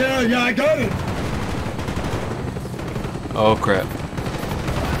 Yeah, I got it. Oh crap.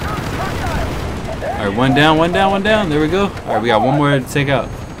 Alright, one down, one down, one down. There we go. Alright, we got one more to take out.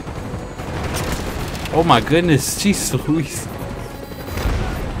 Oh my goodness, jeez Louise.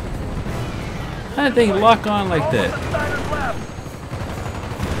 How did they lock on like that?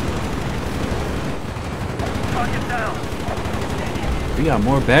 We got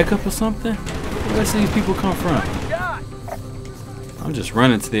more backup or something? Where do these people come from? I'm just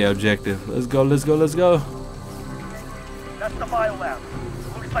running to the objective. Let's go, let's go, let's go. That's the biolab.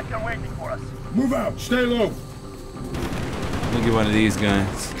 Looks like they're waiting for us. Move out. Stay low. Let me get one of these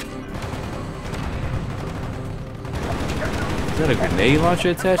guns. Is that a grenade launcher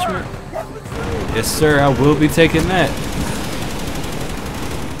attachment? Yes, sir. I will be taking that.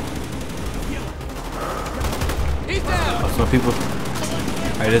 Oh, some people.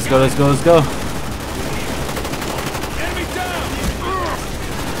 All right, let's go. Let's go. Let's go.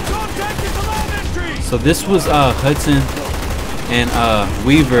 So this was Hudson and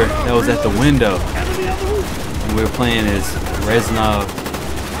Weaver that was at the window. And we were playing as Reznov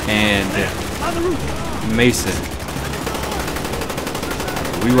and Mason.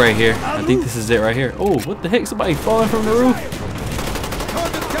 We right here. I think this is it right here. Oh, what the heck? Somebody falling from the roof?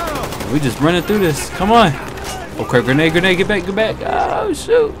 We just running through this. Come on. Oh crap, grenade, grenade, get back, get back. Oh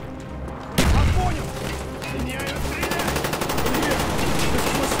shoot.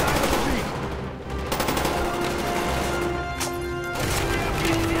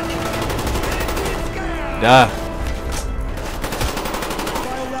 Die.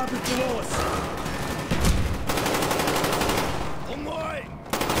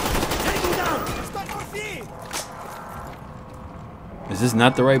 Is this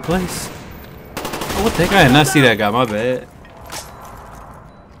not the right place? Oh, what the heck? I did not see that guy. My bad.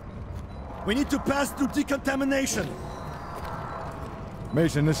 We need to pass through decontamination.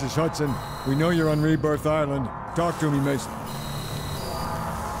 Mason, this is Hudson. We know you're on Rebirth Island. Talk to me, Mason.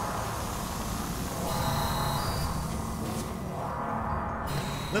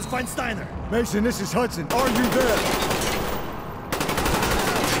 Let's find Steiner. Mason, this is Hudson. Are you there?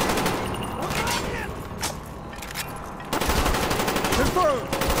 Confirmed.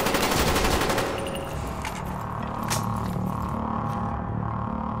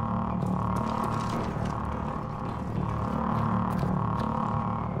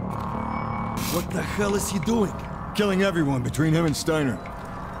 What the hell is he doing? Killing everyone between him and Steiner.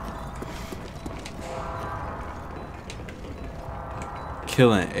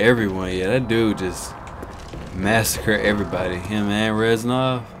 Killing everyone. Yeah, that dude just massacred everybody. Him and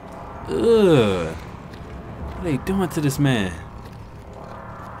Reznov. Ugh. What are they doing to this man?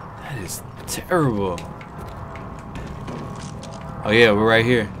 That is terrible. Oh yeah, we're right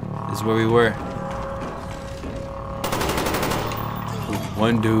here. This is where we were.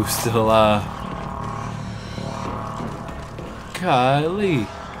 One dude still alive. Golly.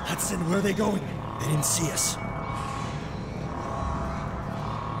 Hudson, where are they going? They didn't see us.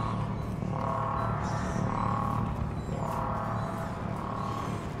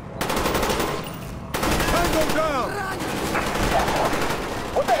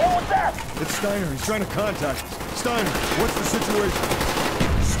 It's Steiner. He's trying to contact us. Steiner, what's the situation?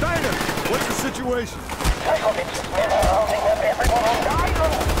 Steiner, what's the situation? Dragovich's men are rounding up everyone on the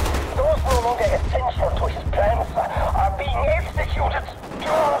island. Those no longer essential to his plans are being executed.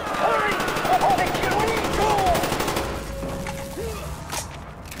 Hurry before they kill me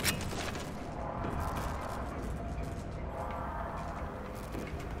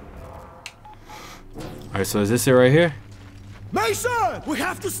too! Alright, so is this it right here? Mason! We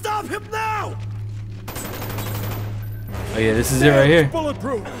have to stop him now! Oh yeah, this is it right here.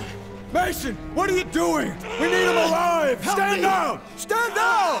 Bulletproof. Mason, what are you doing? We need him alive. Stand down! Stand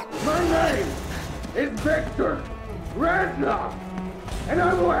down! My name is Victor Reznov, and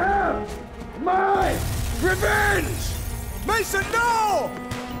I will have my revenge! Mason, no!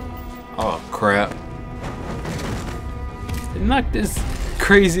 Oh crap. They knocked this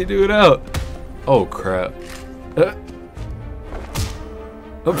crazy dude out. Oh crap.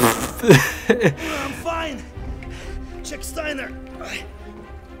 I'm fine. Check Steiner.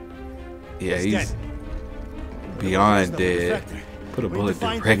 Yeah, he's beyond dead. Put a bullet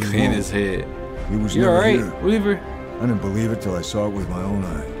directly in his head. He was You never alright, here. Weaver? I didn't believe it till I saw it with my own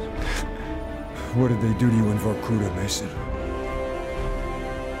eyes. What did they do to you in Vorkuta, Mason?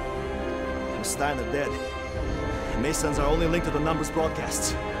 Steiner dead. Mason's our only link to the numbers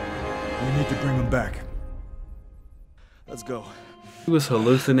broadcasts. We need to bring him back. Let's go. He was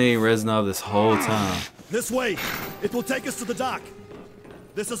hallucinating Reznov this whole time. This way. It will take us to the dock.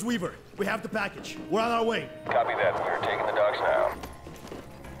 This is Weaver. We have the package. We're on our way. Copy that. We're taking the docks now.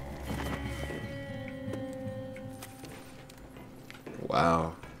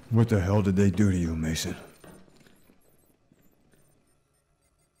 Wow. What the hell did they do to you, Mason?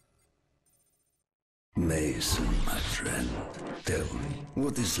 Mason, my friend, tell me,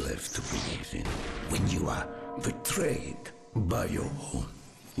 what is left to believe in when you are betrayed by your own?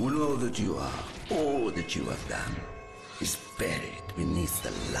 When all that you are, all that you have done, is buried beneath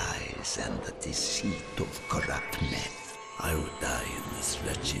the lies and the deceit of corrupt men. I would die in this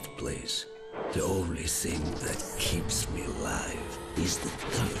wretched place. The only thing that keeps me alive is the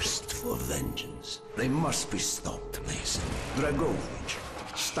thirst for vengeance. They must be stopped, Mason. Dragovich,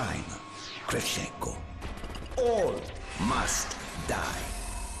 Steiner, Kravchenko. All must die.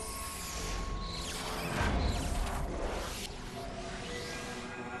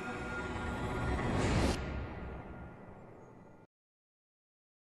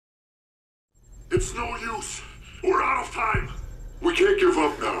 It's no use. We're out of time. We can't give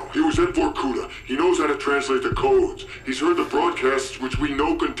up now. He was in Vorkuta. He knows how to translate the codes. He's heard the broadcasts, which we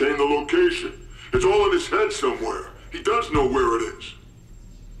know contain the location. It's all in his head somewhere. He does know where it is.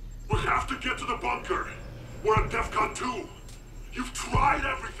 We have to get to the bunker. We're at DEFCON 2. You've tried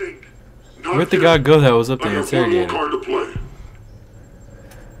everything. Where'd the guy go that was up there interrogating? Card to play.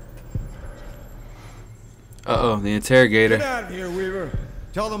 Uh-oh, the interrogator. Get out of here, Weaver.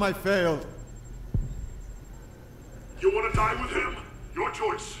 Tell them I failed. You want to die with him? Your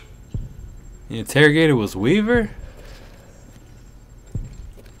choice. The interrogator was Weaver?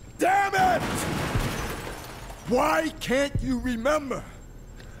 Damn it! Why can't you remember?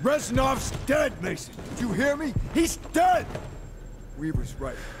 Reznov's dead, Mason. Did you hear me? He's dead! Weaver's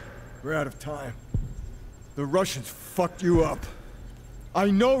right. We're out of time. The Russians fucked you up. I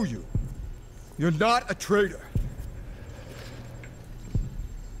know you. You're not a traitor.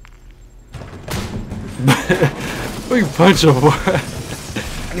 We punch him.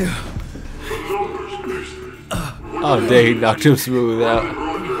 Oh, dang, he knocked him smooth out.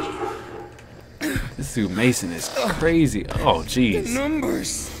 This dude Mason is crazy. Oh, jeez. The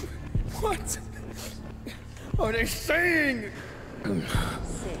numbers. What are they saying?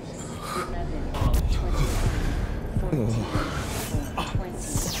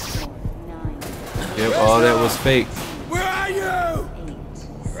 Yep, all that was fake. Where are you?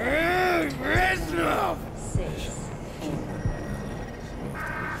 Reznov!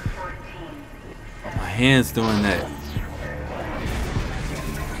 My hand's doing that.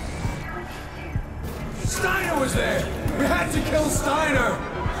 Steiner was there! We had to kill Steiner!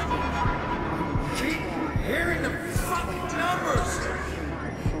 Keep hearing the fucking numbers!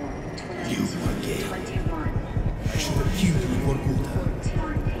 You were gay. I should have killed you for good.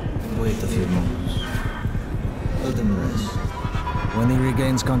 Wait a few moments. Let him rest. When he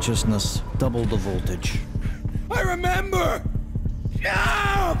regains consciousness, double the voltage. I remember!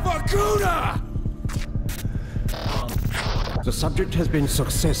 Ah, Vorkuta! The subject has been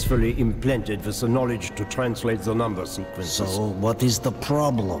successfully implanted with the knowledge to translate the number sequences. So, what is the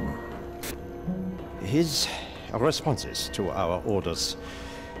problem? His responses to our orders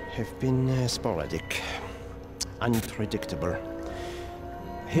have been sporadic, unpredictable.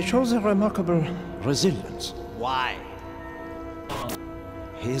 He shows a remarkable resilience. Why?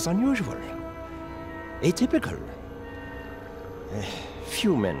 He is unusual, atypical.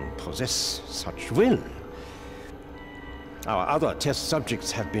 Few men possess such will. Our other test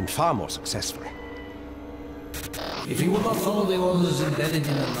subjects have been far more successful. If he will not follow the orders embedded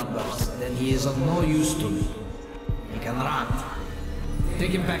in the numbers, then he is of no use to me. He can run.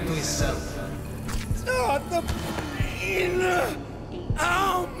 Take him back to his cell. Oh, the pain!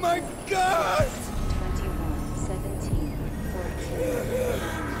 Oh my God! 14.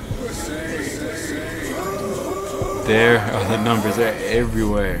 There are the numbers. They're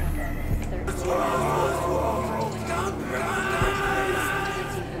everywhere.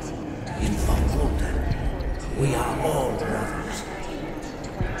 In Vorkuta, we are all brothers.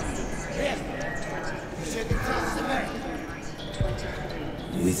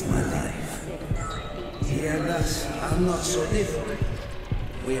 With my life. He and us are not so different.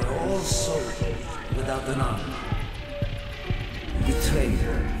 We are all souls without an arm. betrayed,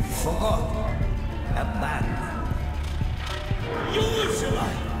 forgot, abandoned.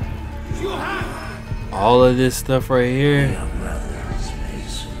 Usually, you have. All of this stuff right here. We are brothers,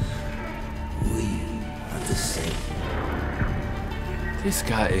 Mason. We are the same. This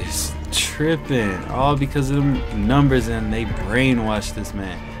guy is tripping. All because of them numbers, and they brainwashed this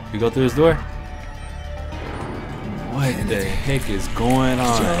man. You go through his door? What the heck is going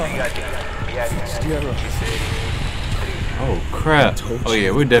on? Oh crap. Oh yeah,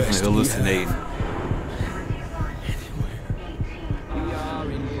 we're definitely hallucinating. We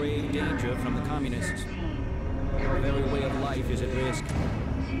are in grave danger from the communists. Our very way of life is at risk.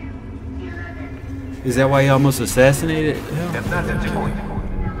 Is that why he almost assassinated? 15 секунд.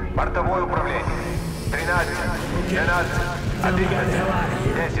 Бортовое управление. 13, 12, 11,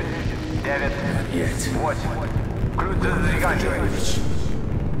 10, 9, 8. Ключ зажигания. 2, 1.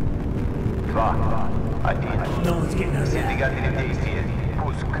 Двигатели в действии.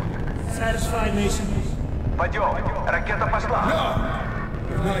 Пуск. Satisfied, Mason? Пойдем. Ракета пошла.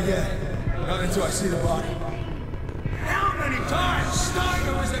 Not yet. Not until I see the body. How many times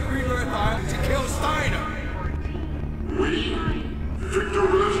Steiner was at Rebirth Island to kill Steiner? We? Victor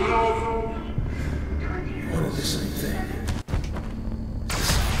Reznov? One of the same thing.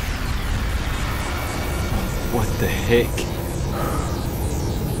 What the heck?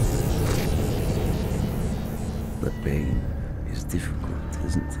 But pain is difficult,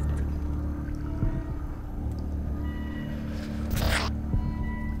 isn't it?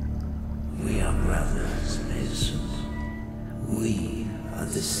 We are brothers, Mason. We are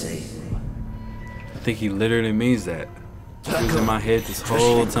the same. I think he literally means that. He was in my head this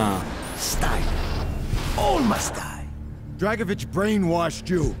whole time. Stein. All must die. Dragovich brainwashed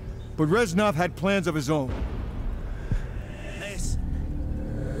you, but Reznov had plans of his own.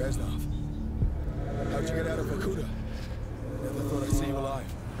 Reznov. How'd you get out of Vorkuta? Never thought I'd see you alive.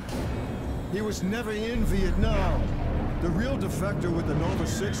 He was never in Vietnam. The real defector with the Nova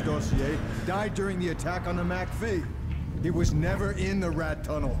 6 dossier died during the attack on the MAC-V. He was never in the rat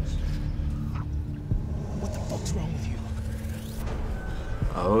tunnels. What the fuck's wrong with you?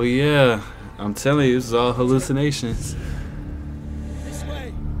 Oh yeah. I'm telling you, this is all hallucinations. This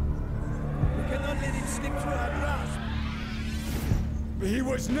way. We cannot let him slip through our grasp. He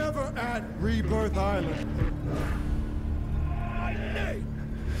was never at Rebirth Island. My name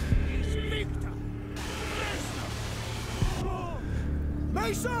is Victor Reznov.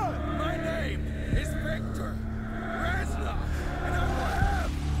 Mason! My name is Victor Reznov, and I will have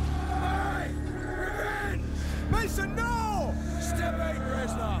my revenge! Mason, no! Step 8,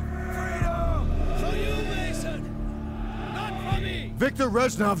 Reznov! Freedom! For you, Mason! Not for me! Victor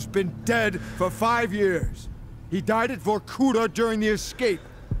Reznov's been dead for 5 years. He died at Vorkuta during the escape.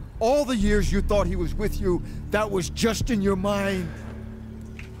 All the years you thought he was with you, that was just in your mind.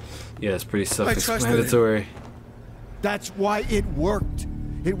 Yeah, it's pretty self-explanatory. That's why it worked.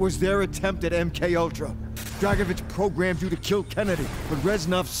 It was their attempt at MK Ultra. Dragovich programmed you to kill Kennedy, but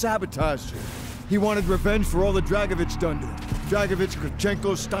Reznov sabotaged you. He wanted revenge for all the Dragovich done to him. Dragovich,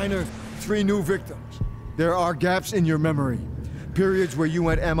 Kravchenko, Steiner, 3 new victims. There are gaps in your memory. Periods where you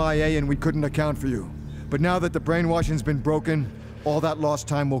went MIA and we couldn't account for you. But now that the brainwashing's been broken, all that lost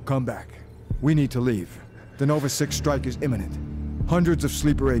time will come back. We need to leave. The Nova 6 strike is imminent. Hundreds of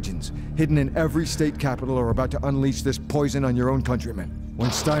sleeper agents, hidden in every state capital, are about to unleash this poison on your own countrymen.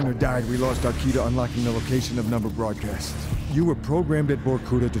 When Steiner died, we lost our key to unlocking the location of number broadcasts. You were programmed at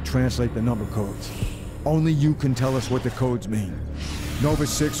Vorkuta to translate the number codes. Only you can tell us what the codes mean. Nova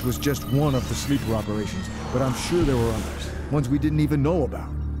 6 was just one of the sleeper operations, but I'm sure there were others. Ones we didn't even know about.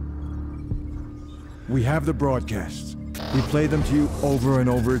 We have the broadcasts. We play them to you over and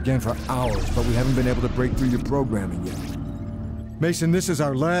over again for hours, but we haven't been able to break through your programming yet. Mason, this is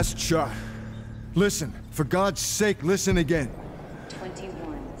our last shot. Listen, for God's sake, listen again.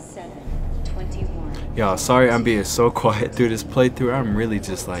 21-7-21. Y'all, sorry I'm being so quiet through this playthrough. I'm really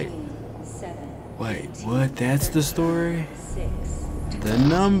just like, wait, what? That's the story? The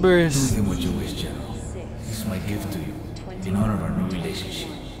numbers. Do with him what you wish, General. This is my gift to you, in honor of our new relationship.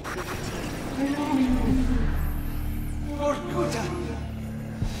 Vorkuta!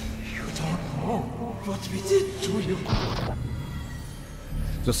 You don't know what we did to you.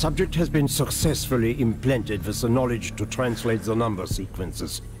 The subject has been successfully implanted with the knowledge to translate the number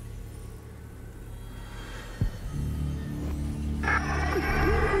sequences.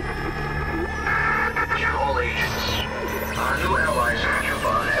 All agents. Our new allies in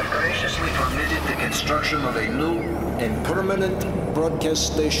Cuba have graciously permitted the construction of a new and permanent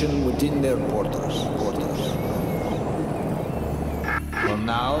broadcast station within their borders. From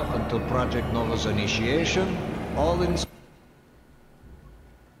now until Project Nova's initiation, all in...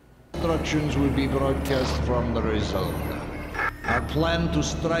 instructions will be broadcast from the Resolver. Our plan to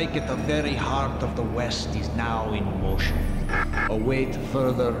strike at the very heart of the West is now in motion. Await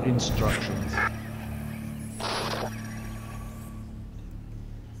further instructions.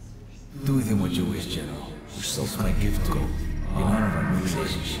 Do with him what you wish, General. This is my gift to you. In honor of our new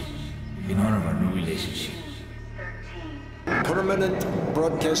relationship. In honor of our new relationship. Permanent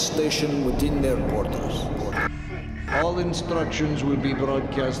broadcast station within their borders. All instructions will be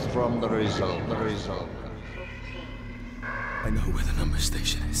broadcast from the Resolver. I know where the number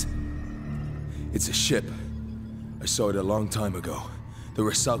station is. It's a ship. I saw it a long time ago. The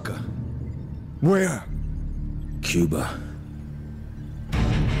Rusalka. Where? Cuba.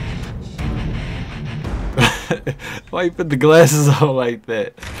 Why you put the glasses on like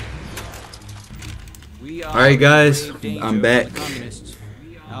that? Alright guys, I'm back.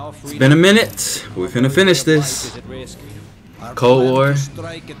 It's been a minute. We're finna finish this. Cold War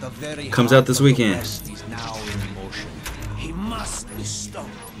comes out this weekend. He must be stopped,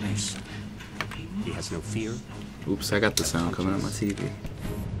 Mason. He has no fear. Oops, I got the sound coming on my TV.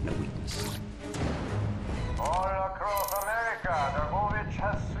 No weakness. All across America, Dragovich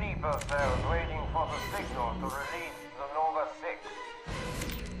has sleeper cells waiting for the signal to release the Nova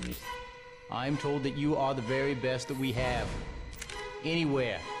 6. I'm told that you are the very best that we have.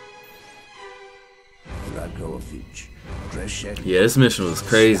 Anywhere. Dragovich, Greshek. Yeah, this mission was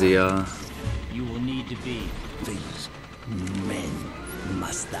crazy, y'all. You will need to be. These men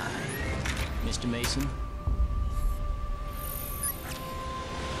must die. Mr. Mason?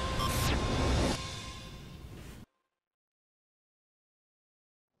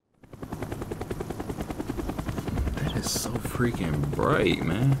 That is so freaking bright,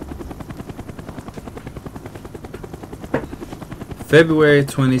 man. February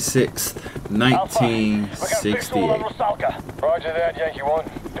 26th, 1968. Roger that, Yankee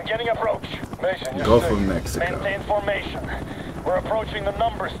 1. Beginning approach. Mason, Gulf of Mexico. Maintain formation. We're approaching the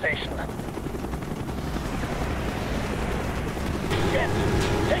number station.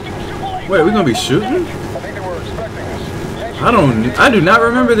 Wait, we're gonna be shooting? I think they were expecting us. I do not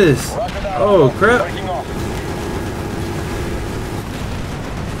remember this. Oh crap.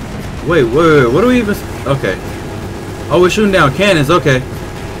 Wait, what do we even? Okay. Oh, we're shooting down cannons. Okay.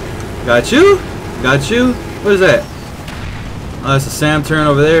 Got you. What is that? Oh, that's a SAM turret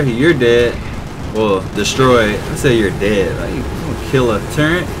over there. You're dead. Well, destroyed. I say you're dead. Like, you don't kill a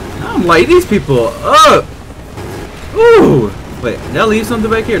turret. I'm lighting these people up. Ooh. Wait, did I leave something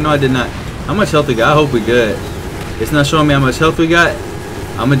back here? No, I did not. How much health we got? I hope we good. It's not showing me how much health we got.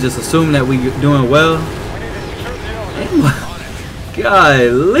 I'm gonna just assume that we doing well.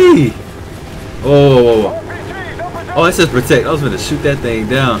 Golly. Oh. Oh, it says protect. I was gonna shoot that thing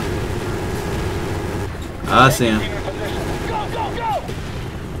down. I see him.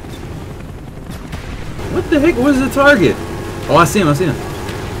 What the heck? Where's the target? Oh, I see him.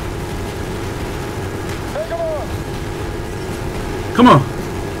 Come on.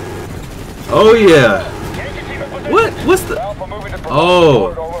 Oh, yeah. What? What's the...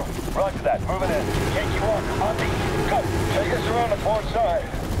 Oh.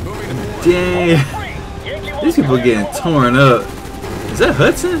 Dang. These people are getting torn up. Is that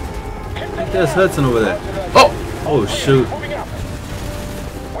Hudson? I think that's Hudson over there. Oh! Oh, shoot.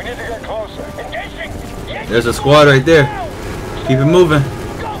 There's a squad right there. Keep it moving.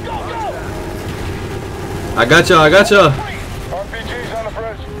 I got y'all.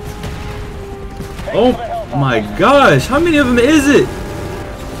 Oh my gosh. How many of them is it?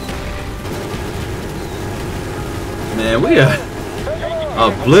 Man, we are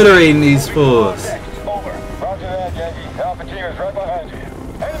obliterating these fools.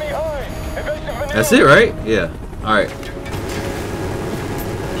 That's it, right? Yeah. Alright.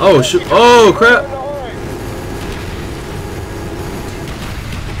 Oh, shoot. Oh, crap.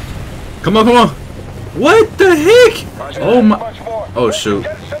 Come on. What the heck? Oh, my. Oh, shoot.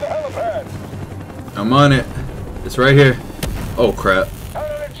 I'm on it. It's right here. Oh, crap.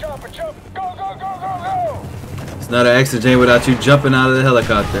 It's not an accident without you jumping out of the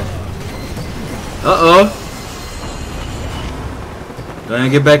helicopter. Uh-oh. Go ahead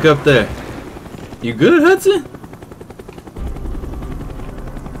and get back up there. You good, Hudson?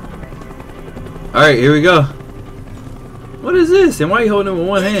 Alright, here we go. What is this? And why are you holding it with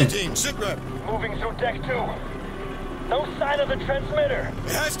one hand? Moving through deck 2. No sign of the transmitter.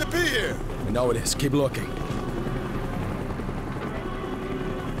 It has to be here. I know it is. Keep looking.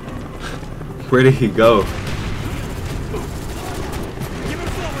 Where did he go?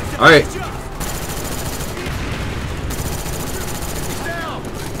 Alright.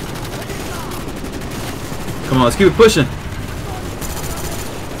 Come on, let's keep it pushing.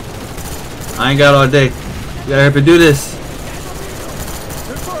 I ain't got all day. You gotta help me do this.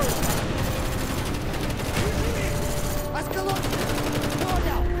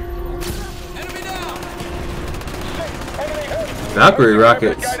 Valkyrie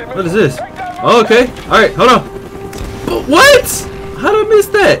rockets. What is this? Oh, okay. Alright, hold on. What? How did I miss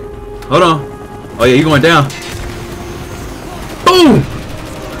that? Hold on. Oh yeah, you going down. Boom!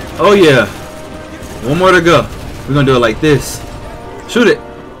 Oh yeah. One more to go. We're gonna do it like this. Shoot it.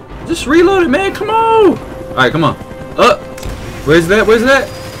 Just reload it, man. Come on. Alright, come on. Up. Where's that? Where's that?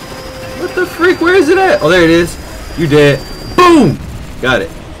 What the freak? Where is it at? Oh, there it is. You dead. Boom! Got it.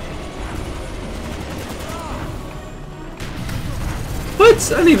 What?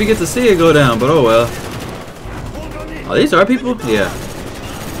 I didn't even get to see it go down, but oh well. Oh, these are people? Yeah.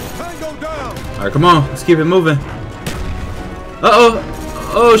 Alright, come on. Let's keep it moving. Uh-oh.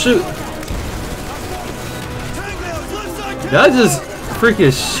 Oh, shoot. Did I just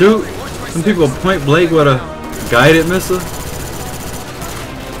freaking shoot some people point blank with a guided missile?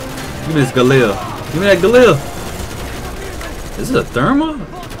 Give me this Galil. Give me that Galil. Is it a thermal?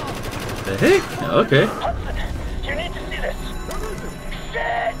 The heck? Okay. You need to see this.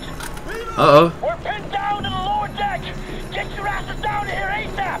 Shit! Uh-oh. We're pinned down to the lower deck. Get your asses down here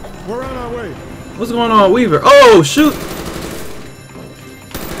ASAP. We're on our way. What's going on, Weaver? Oh, shoot!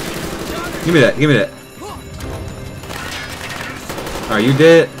 Give me that. Give me that. Are you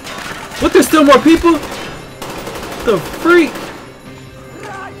dead? What? There's still more people? The freak?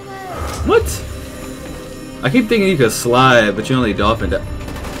 What? I keep thinking you could slide, but you only dolphin down.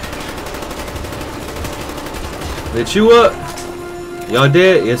 Lit you up? Y'all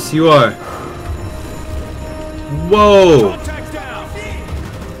dead? Yes, you are. Whoa!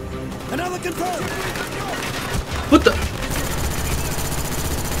 What the?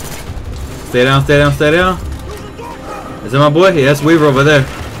 Stay down, stay down, stay down. Is that my boy? Yeah, that's Weaver over there.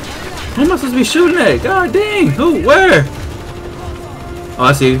 Who am I supposed to be shooting at? God dang! Who? Where? Oh,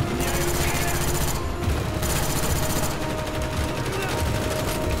 I see you.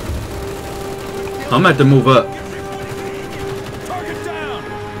 I'm gonna have to move up.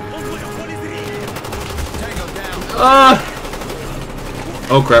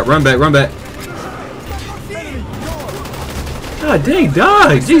 Oh crap! Run back! Run back! God dang!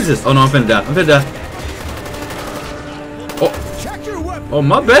 Die! Jesus! Oh no! I'm finna die! I'm finna die! Oh! Oh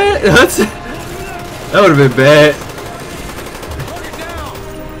my bad! That would have been bad.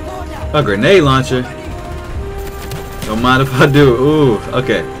 A grenade launcher. Don't mind if I do. Ooh.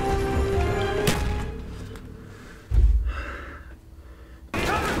 Okay.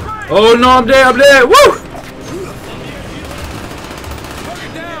 Oh no, I'm dead, I'm dead! Woo!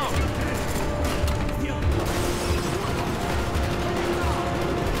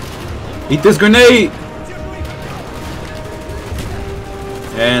 Eat this grenade!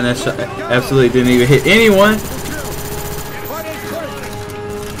 And that shot absolutely didn't even hit anyone.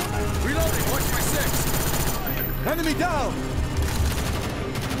 Enemy down.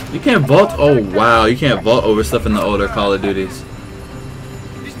 You can't vault? Oh wow, you can't vault over stuff in the older Call of Duties.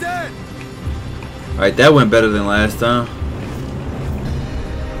 Alright, that went better than last time.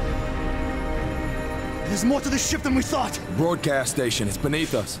 There's more to this ship than we thought. Broadcast station, it's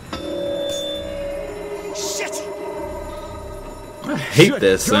beneath us. Shit! I hate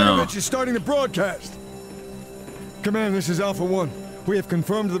that sound. Dragovich is starting the broadcast. Command, this is Alpha 1. We have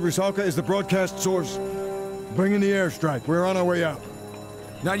confirmed that Rusalka is the broadcast source. Bring in the airstrike. We're on our way out.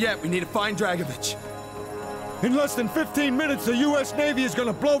 Not yet. We need to find Dragovich. In less than 15 minutes, the U.S. Navy is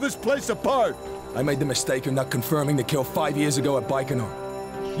gonna blow this place apart. I made the mistake of not confirming the kill 5 years ago at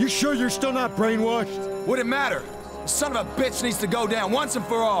Baikonur. You sure you're still not brainwashed? Would it matter? The son of a bitch needs to go down once and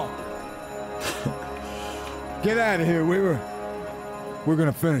for all. Get out of here, Weaver. We're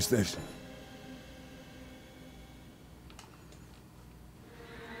gonna finish this.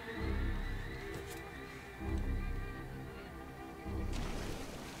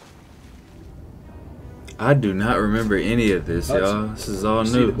 I do not remember any of this, y'all. This is all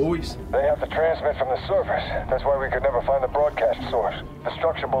new. They have to transmit from the surface. That's why we could never find the broadcast source. The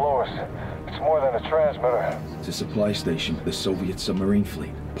structure below us. It's more than a transmitter. It's a supply station for the Soviet submarine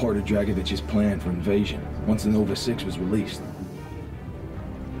fleet. Part of Dragovich's plan for invasion, once the Nova 6 was released.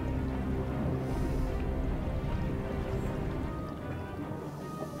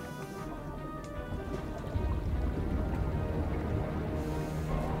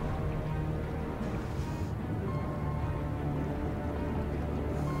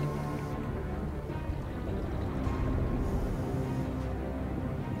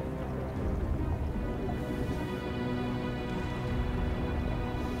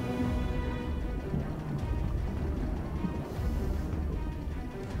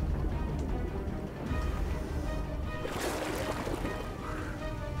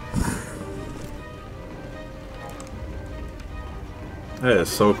 That is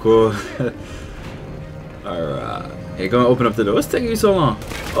so cool. Alright. Hey, go and open up the door. What's taking you so long?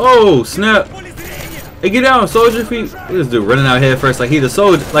 Oh, snap. Hey, get down, soldier feet. Look at this dude running out here first like he's a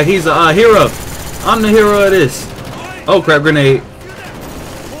soldier, like he's a hero. I'm the hero of this. Oh, crap, grenade.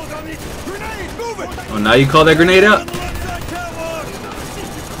 Oh, now you call that grenade out?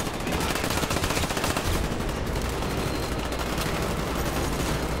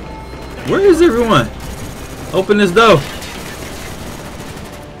 Where is everyone? Open this door.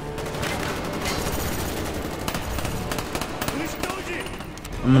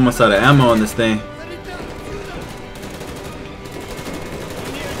 I'm almost out of ammo on this thing.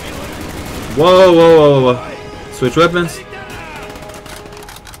 Whoa, whoa, whoa, whoa. Switch weapons.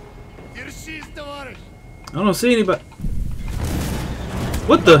 I don't see anybody.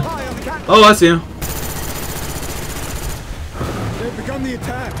 What the? Oh, I see him. They've begun the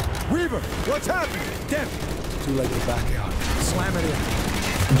attack. Weaver, what's happening? Dem. Too late to back out. Slam it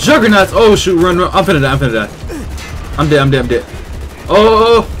in. Juggernauts. Oh, shoot, run, run. I'm finna die, I'm finna die. I'm dead, I'm dead, I'm dead.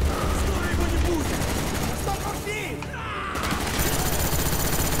 Oh,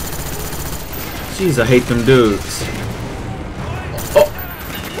 jeez, I hate them dudes. Oh,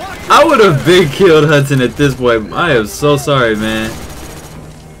 I would have big killed Hudson at this point. I am so sorry, man.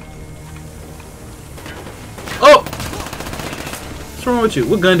 Oh, what's wrong with you?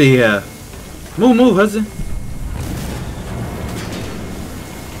 What gun do you have? Move, move, Hudson.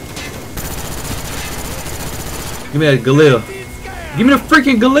 Give me that Galil. Give me the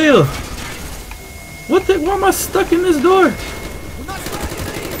freaking Galil. What the? Why am I stuck in this door?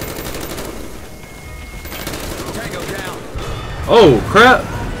 Oh crap!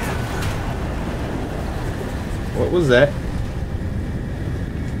 What was that?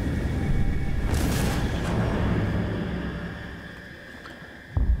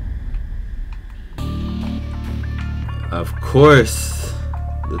 Of course,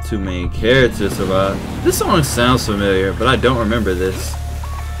 the two main characters survive. This song sounds familiar, but I don't remember this.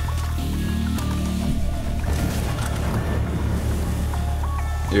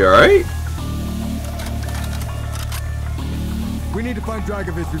 You alright? We need to find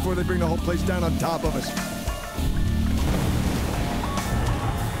Dragovich before they bring the whole place down on top of us.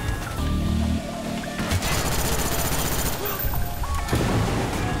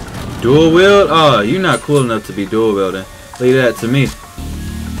 Dual wield? Oh, you're not cool enough to be dual wielding. Leave that to me.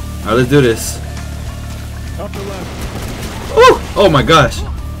 Alright, let's do this. Up the ladder. Ooh! Oh my gosh.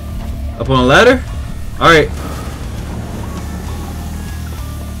 Up on a ladder? Alright.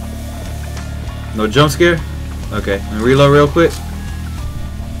 No jump scare? Okay, let me reload real quick.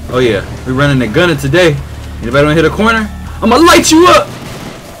 Oh yeah, we running the gunner today. Anybody wanna hit a corner? I'm gonna light you up!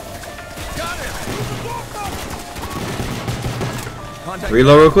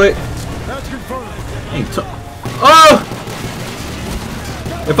 Reload real quick. Oh!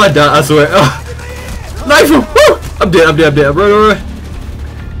 If I die, I swear. Oh. Knife him! Woo! I'm dead, I'm dead, I'm dead. Run, run, run.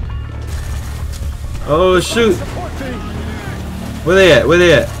 Oh shoot. Where they at? Where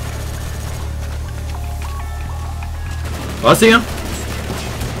they at? Oh, I see him.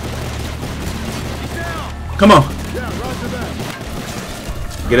 Come on.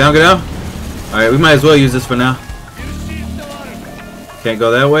 Get down, get down. Alright, we might as well use this for now. Can't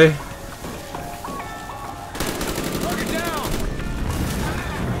go that way.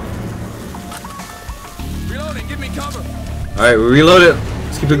 Reloading, give me cover. Alright, we reload it.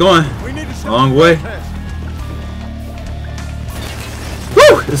 Let's keep it going. Long way.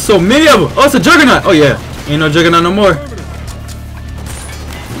 Woo! There's so many of them. Oh, it's a Juggernaut. Oh, yeah. Ain't no Juggernaut no more.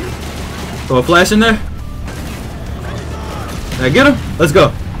 Throw a flash in there. Did I get him? Let's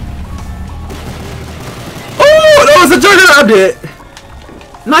go. Oh, that was a Juggernaut. I'm dead.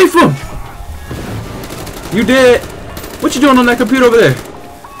 Knife him. You dead. What you doing on that computer over there?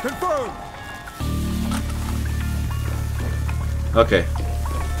 Confirmed. Okay.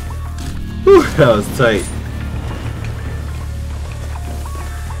 Whew, that was tight.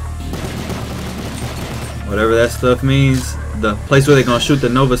 Whatever that stuff means. The place where they're gonna shoot the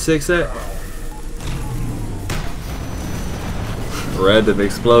Nova 6 at. Random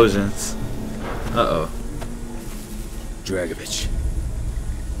explosions. Uh-oh. Dragovich.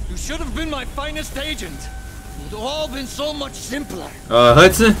 You should have been my finest agent. It would have all been so much simpler.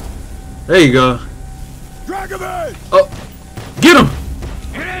 Hudson? There you go. Dragovich! Oh, get him!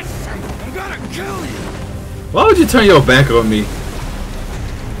 Yes, I'm gonna kill you. Why would you turn your back on me?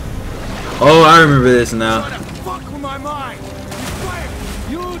 Oh, I remember this now. Trying to fuck with my mind.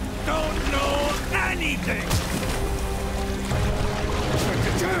 You don't know anything. Trying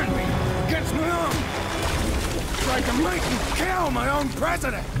to turn me against my own. Trying to make me kill my own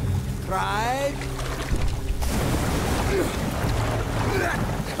president. Right?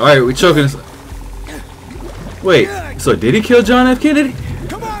 Alright, we choking this. Wait, so did he kill John F. Kennedy?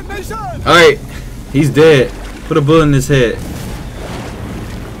 Come on, Mason! Alright, he's dead. Put a bullet in his head.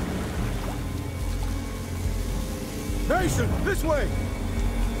 Mason, this way!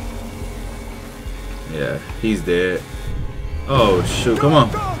 Yeah, he's dead. Oh shoot, come on.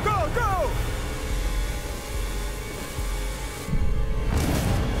 Go, go, go!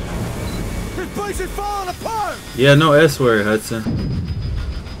 This place is falling apart! Yeah, no S word, Hudson.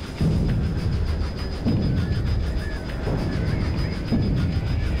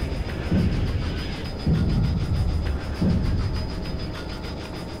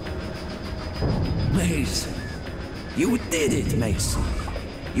 Mason, you did it, Mason.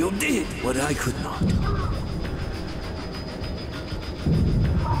 You did what I could not.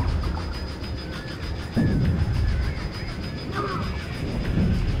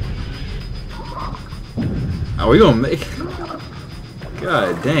 Are we gonna make?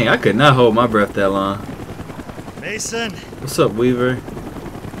 God dang, I could not hold my breath that long. Mason! What's up, Weaver?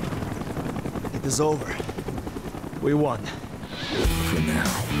 It is over. We won. For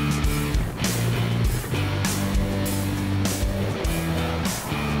now.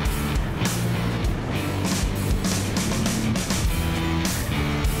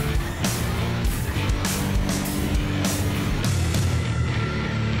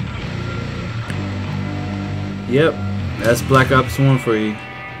 Yep, that's Black Ops 1 for you.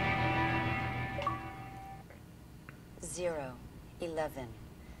 0, 11,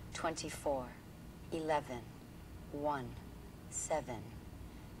 24, 11, 1, 7,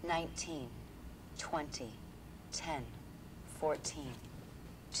 19, 20, 10, 14,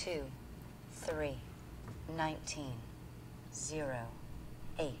 2, 3, 19, 0,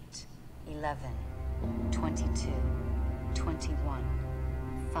 8, 11, 22, 21,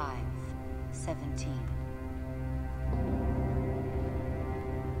 5, 17.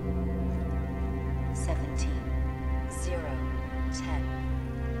 17, 0, 10,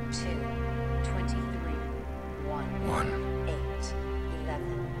 2, 23, 1, 8, 11,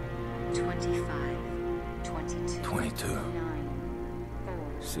 25, 22, 22. 9, 4,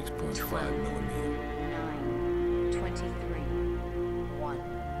 6.5 millimeter. 9, 23, 1,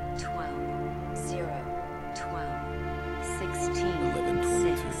 12, 0, 12, 16, 11,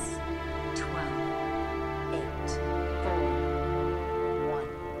 22. 6, 12, 8, 4,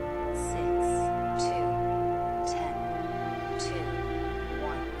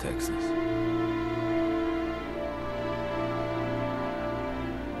 Texas.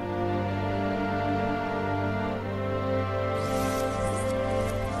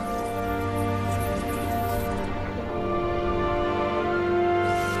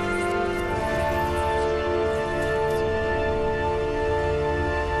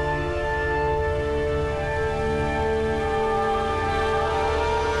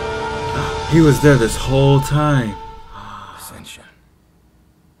 He was there this whole time. Ascension.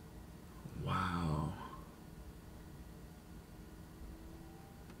 Wow.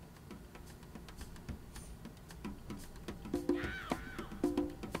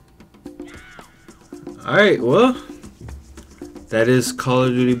 Alright, well, that is Call of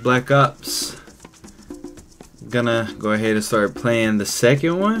Duty Black Ops. Gonna go ahead and start playing the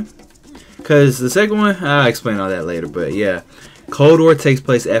second one. Because the second one, I'll explain all that later, but yeah. Cold War takes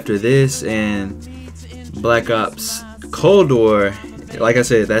place after this, and Black Ops Cold War, like I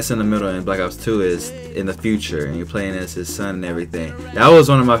said, that's in the middle, and Black Ops 2 is in the future, and you're playing as his son and everything. That was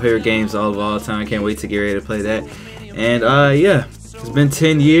one of my favorite games of all time. I can't wait to get ready to play that. And yeah, it's been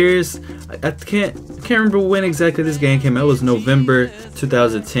 10 years. I can't remember when exactly this game came out. It was November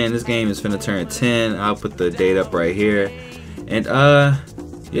 2010. This game is finna turn 10. I'll put the date up right here. And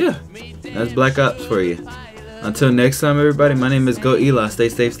yeah, that's Black Ops for you. Until next time, everybody, my name is Go Eli. Stay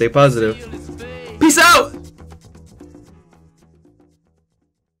safe, stay positive. Peace out!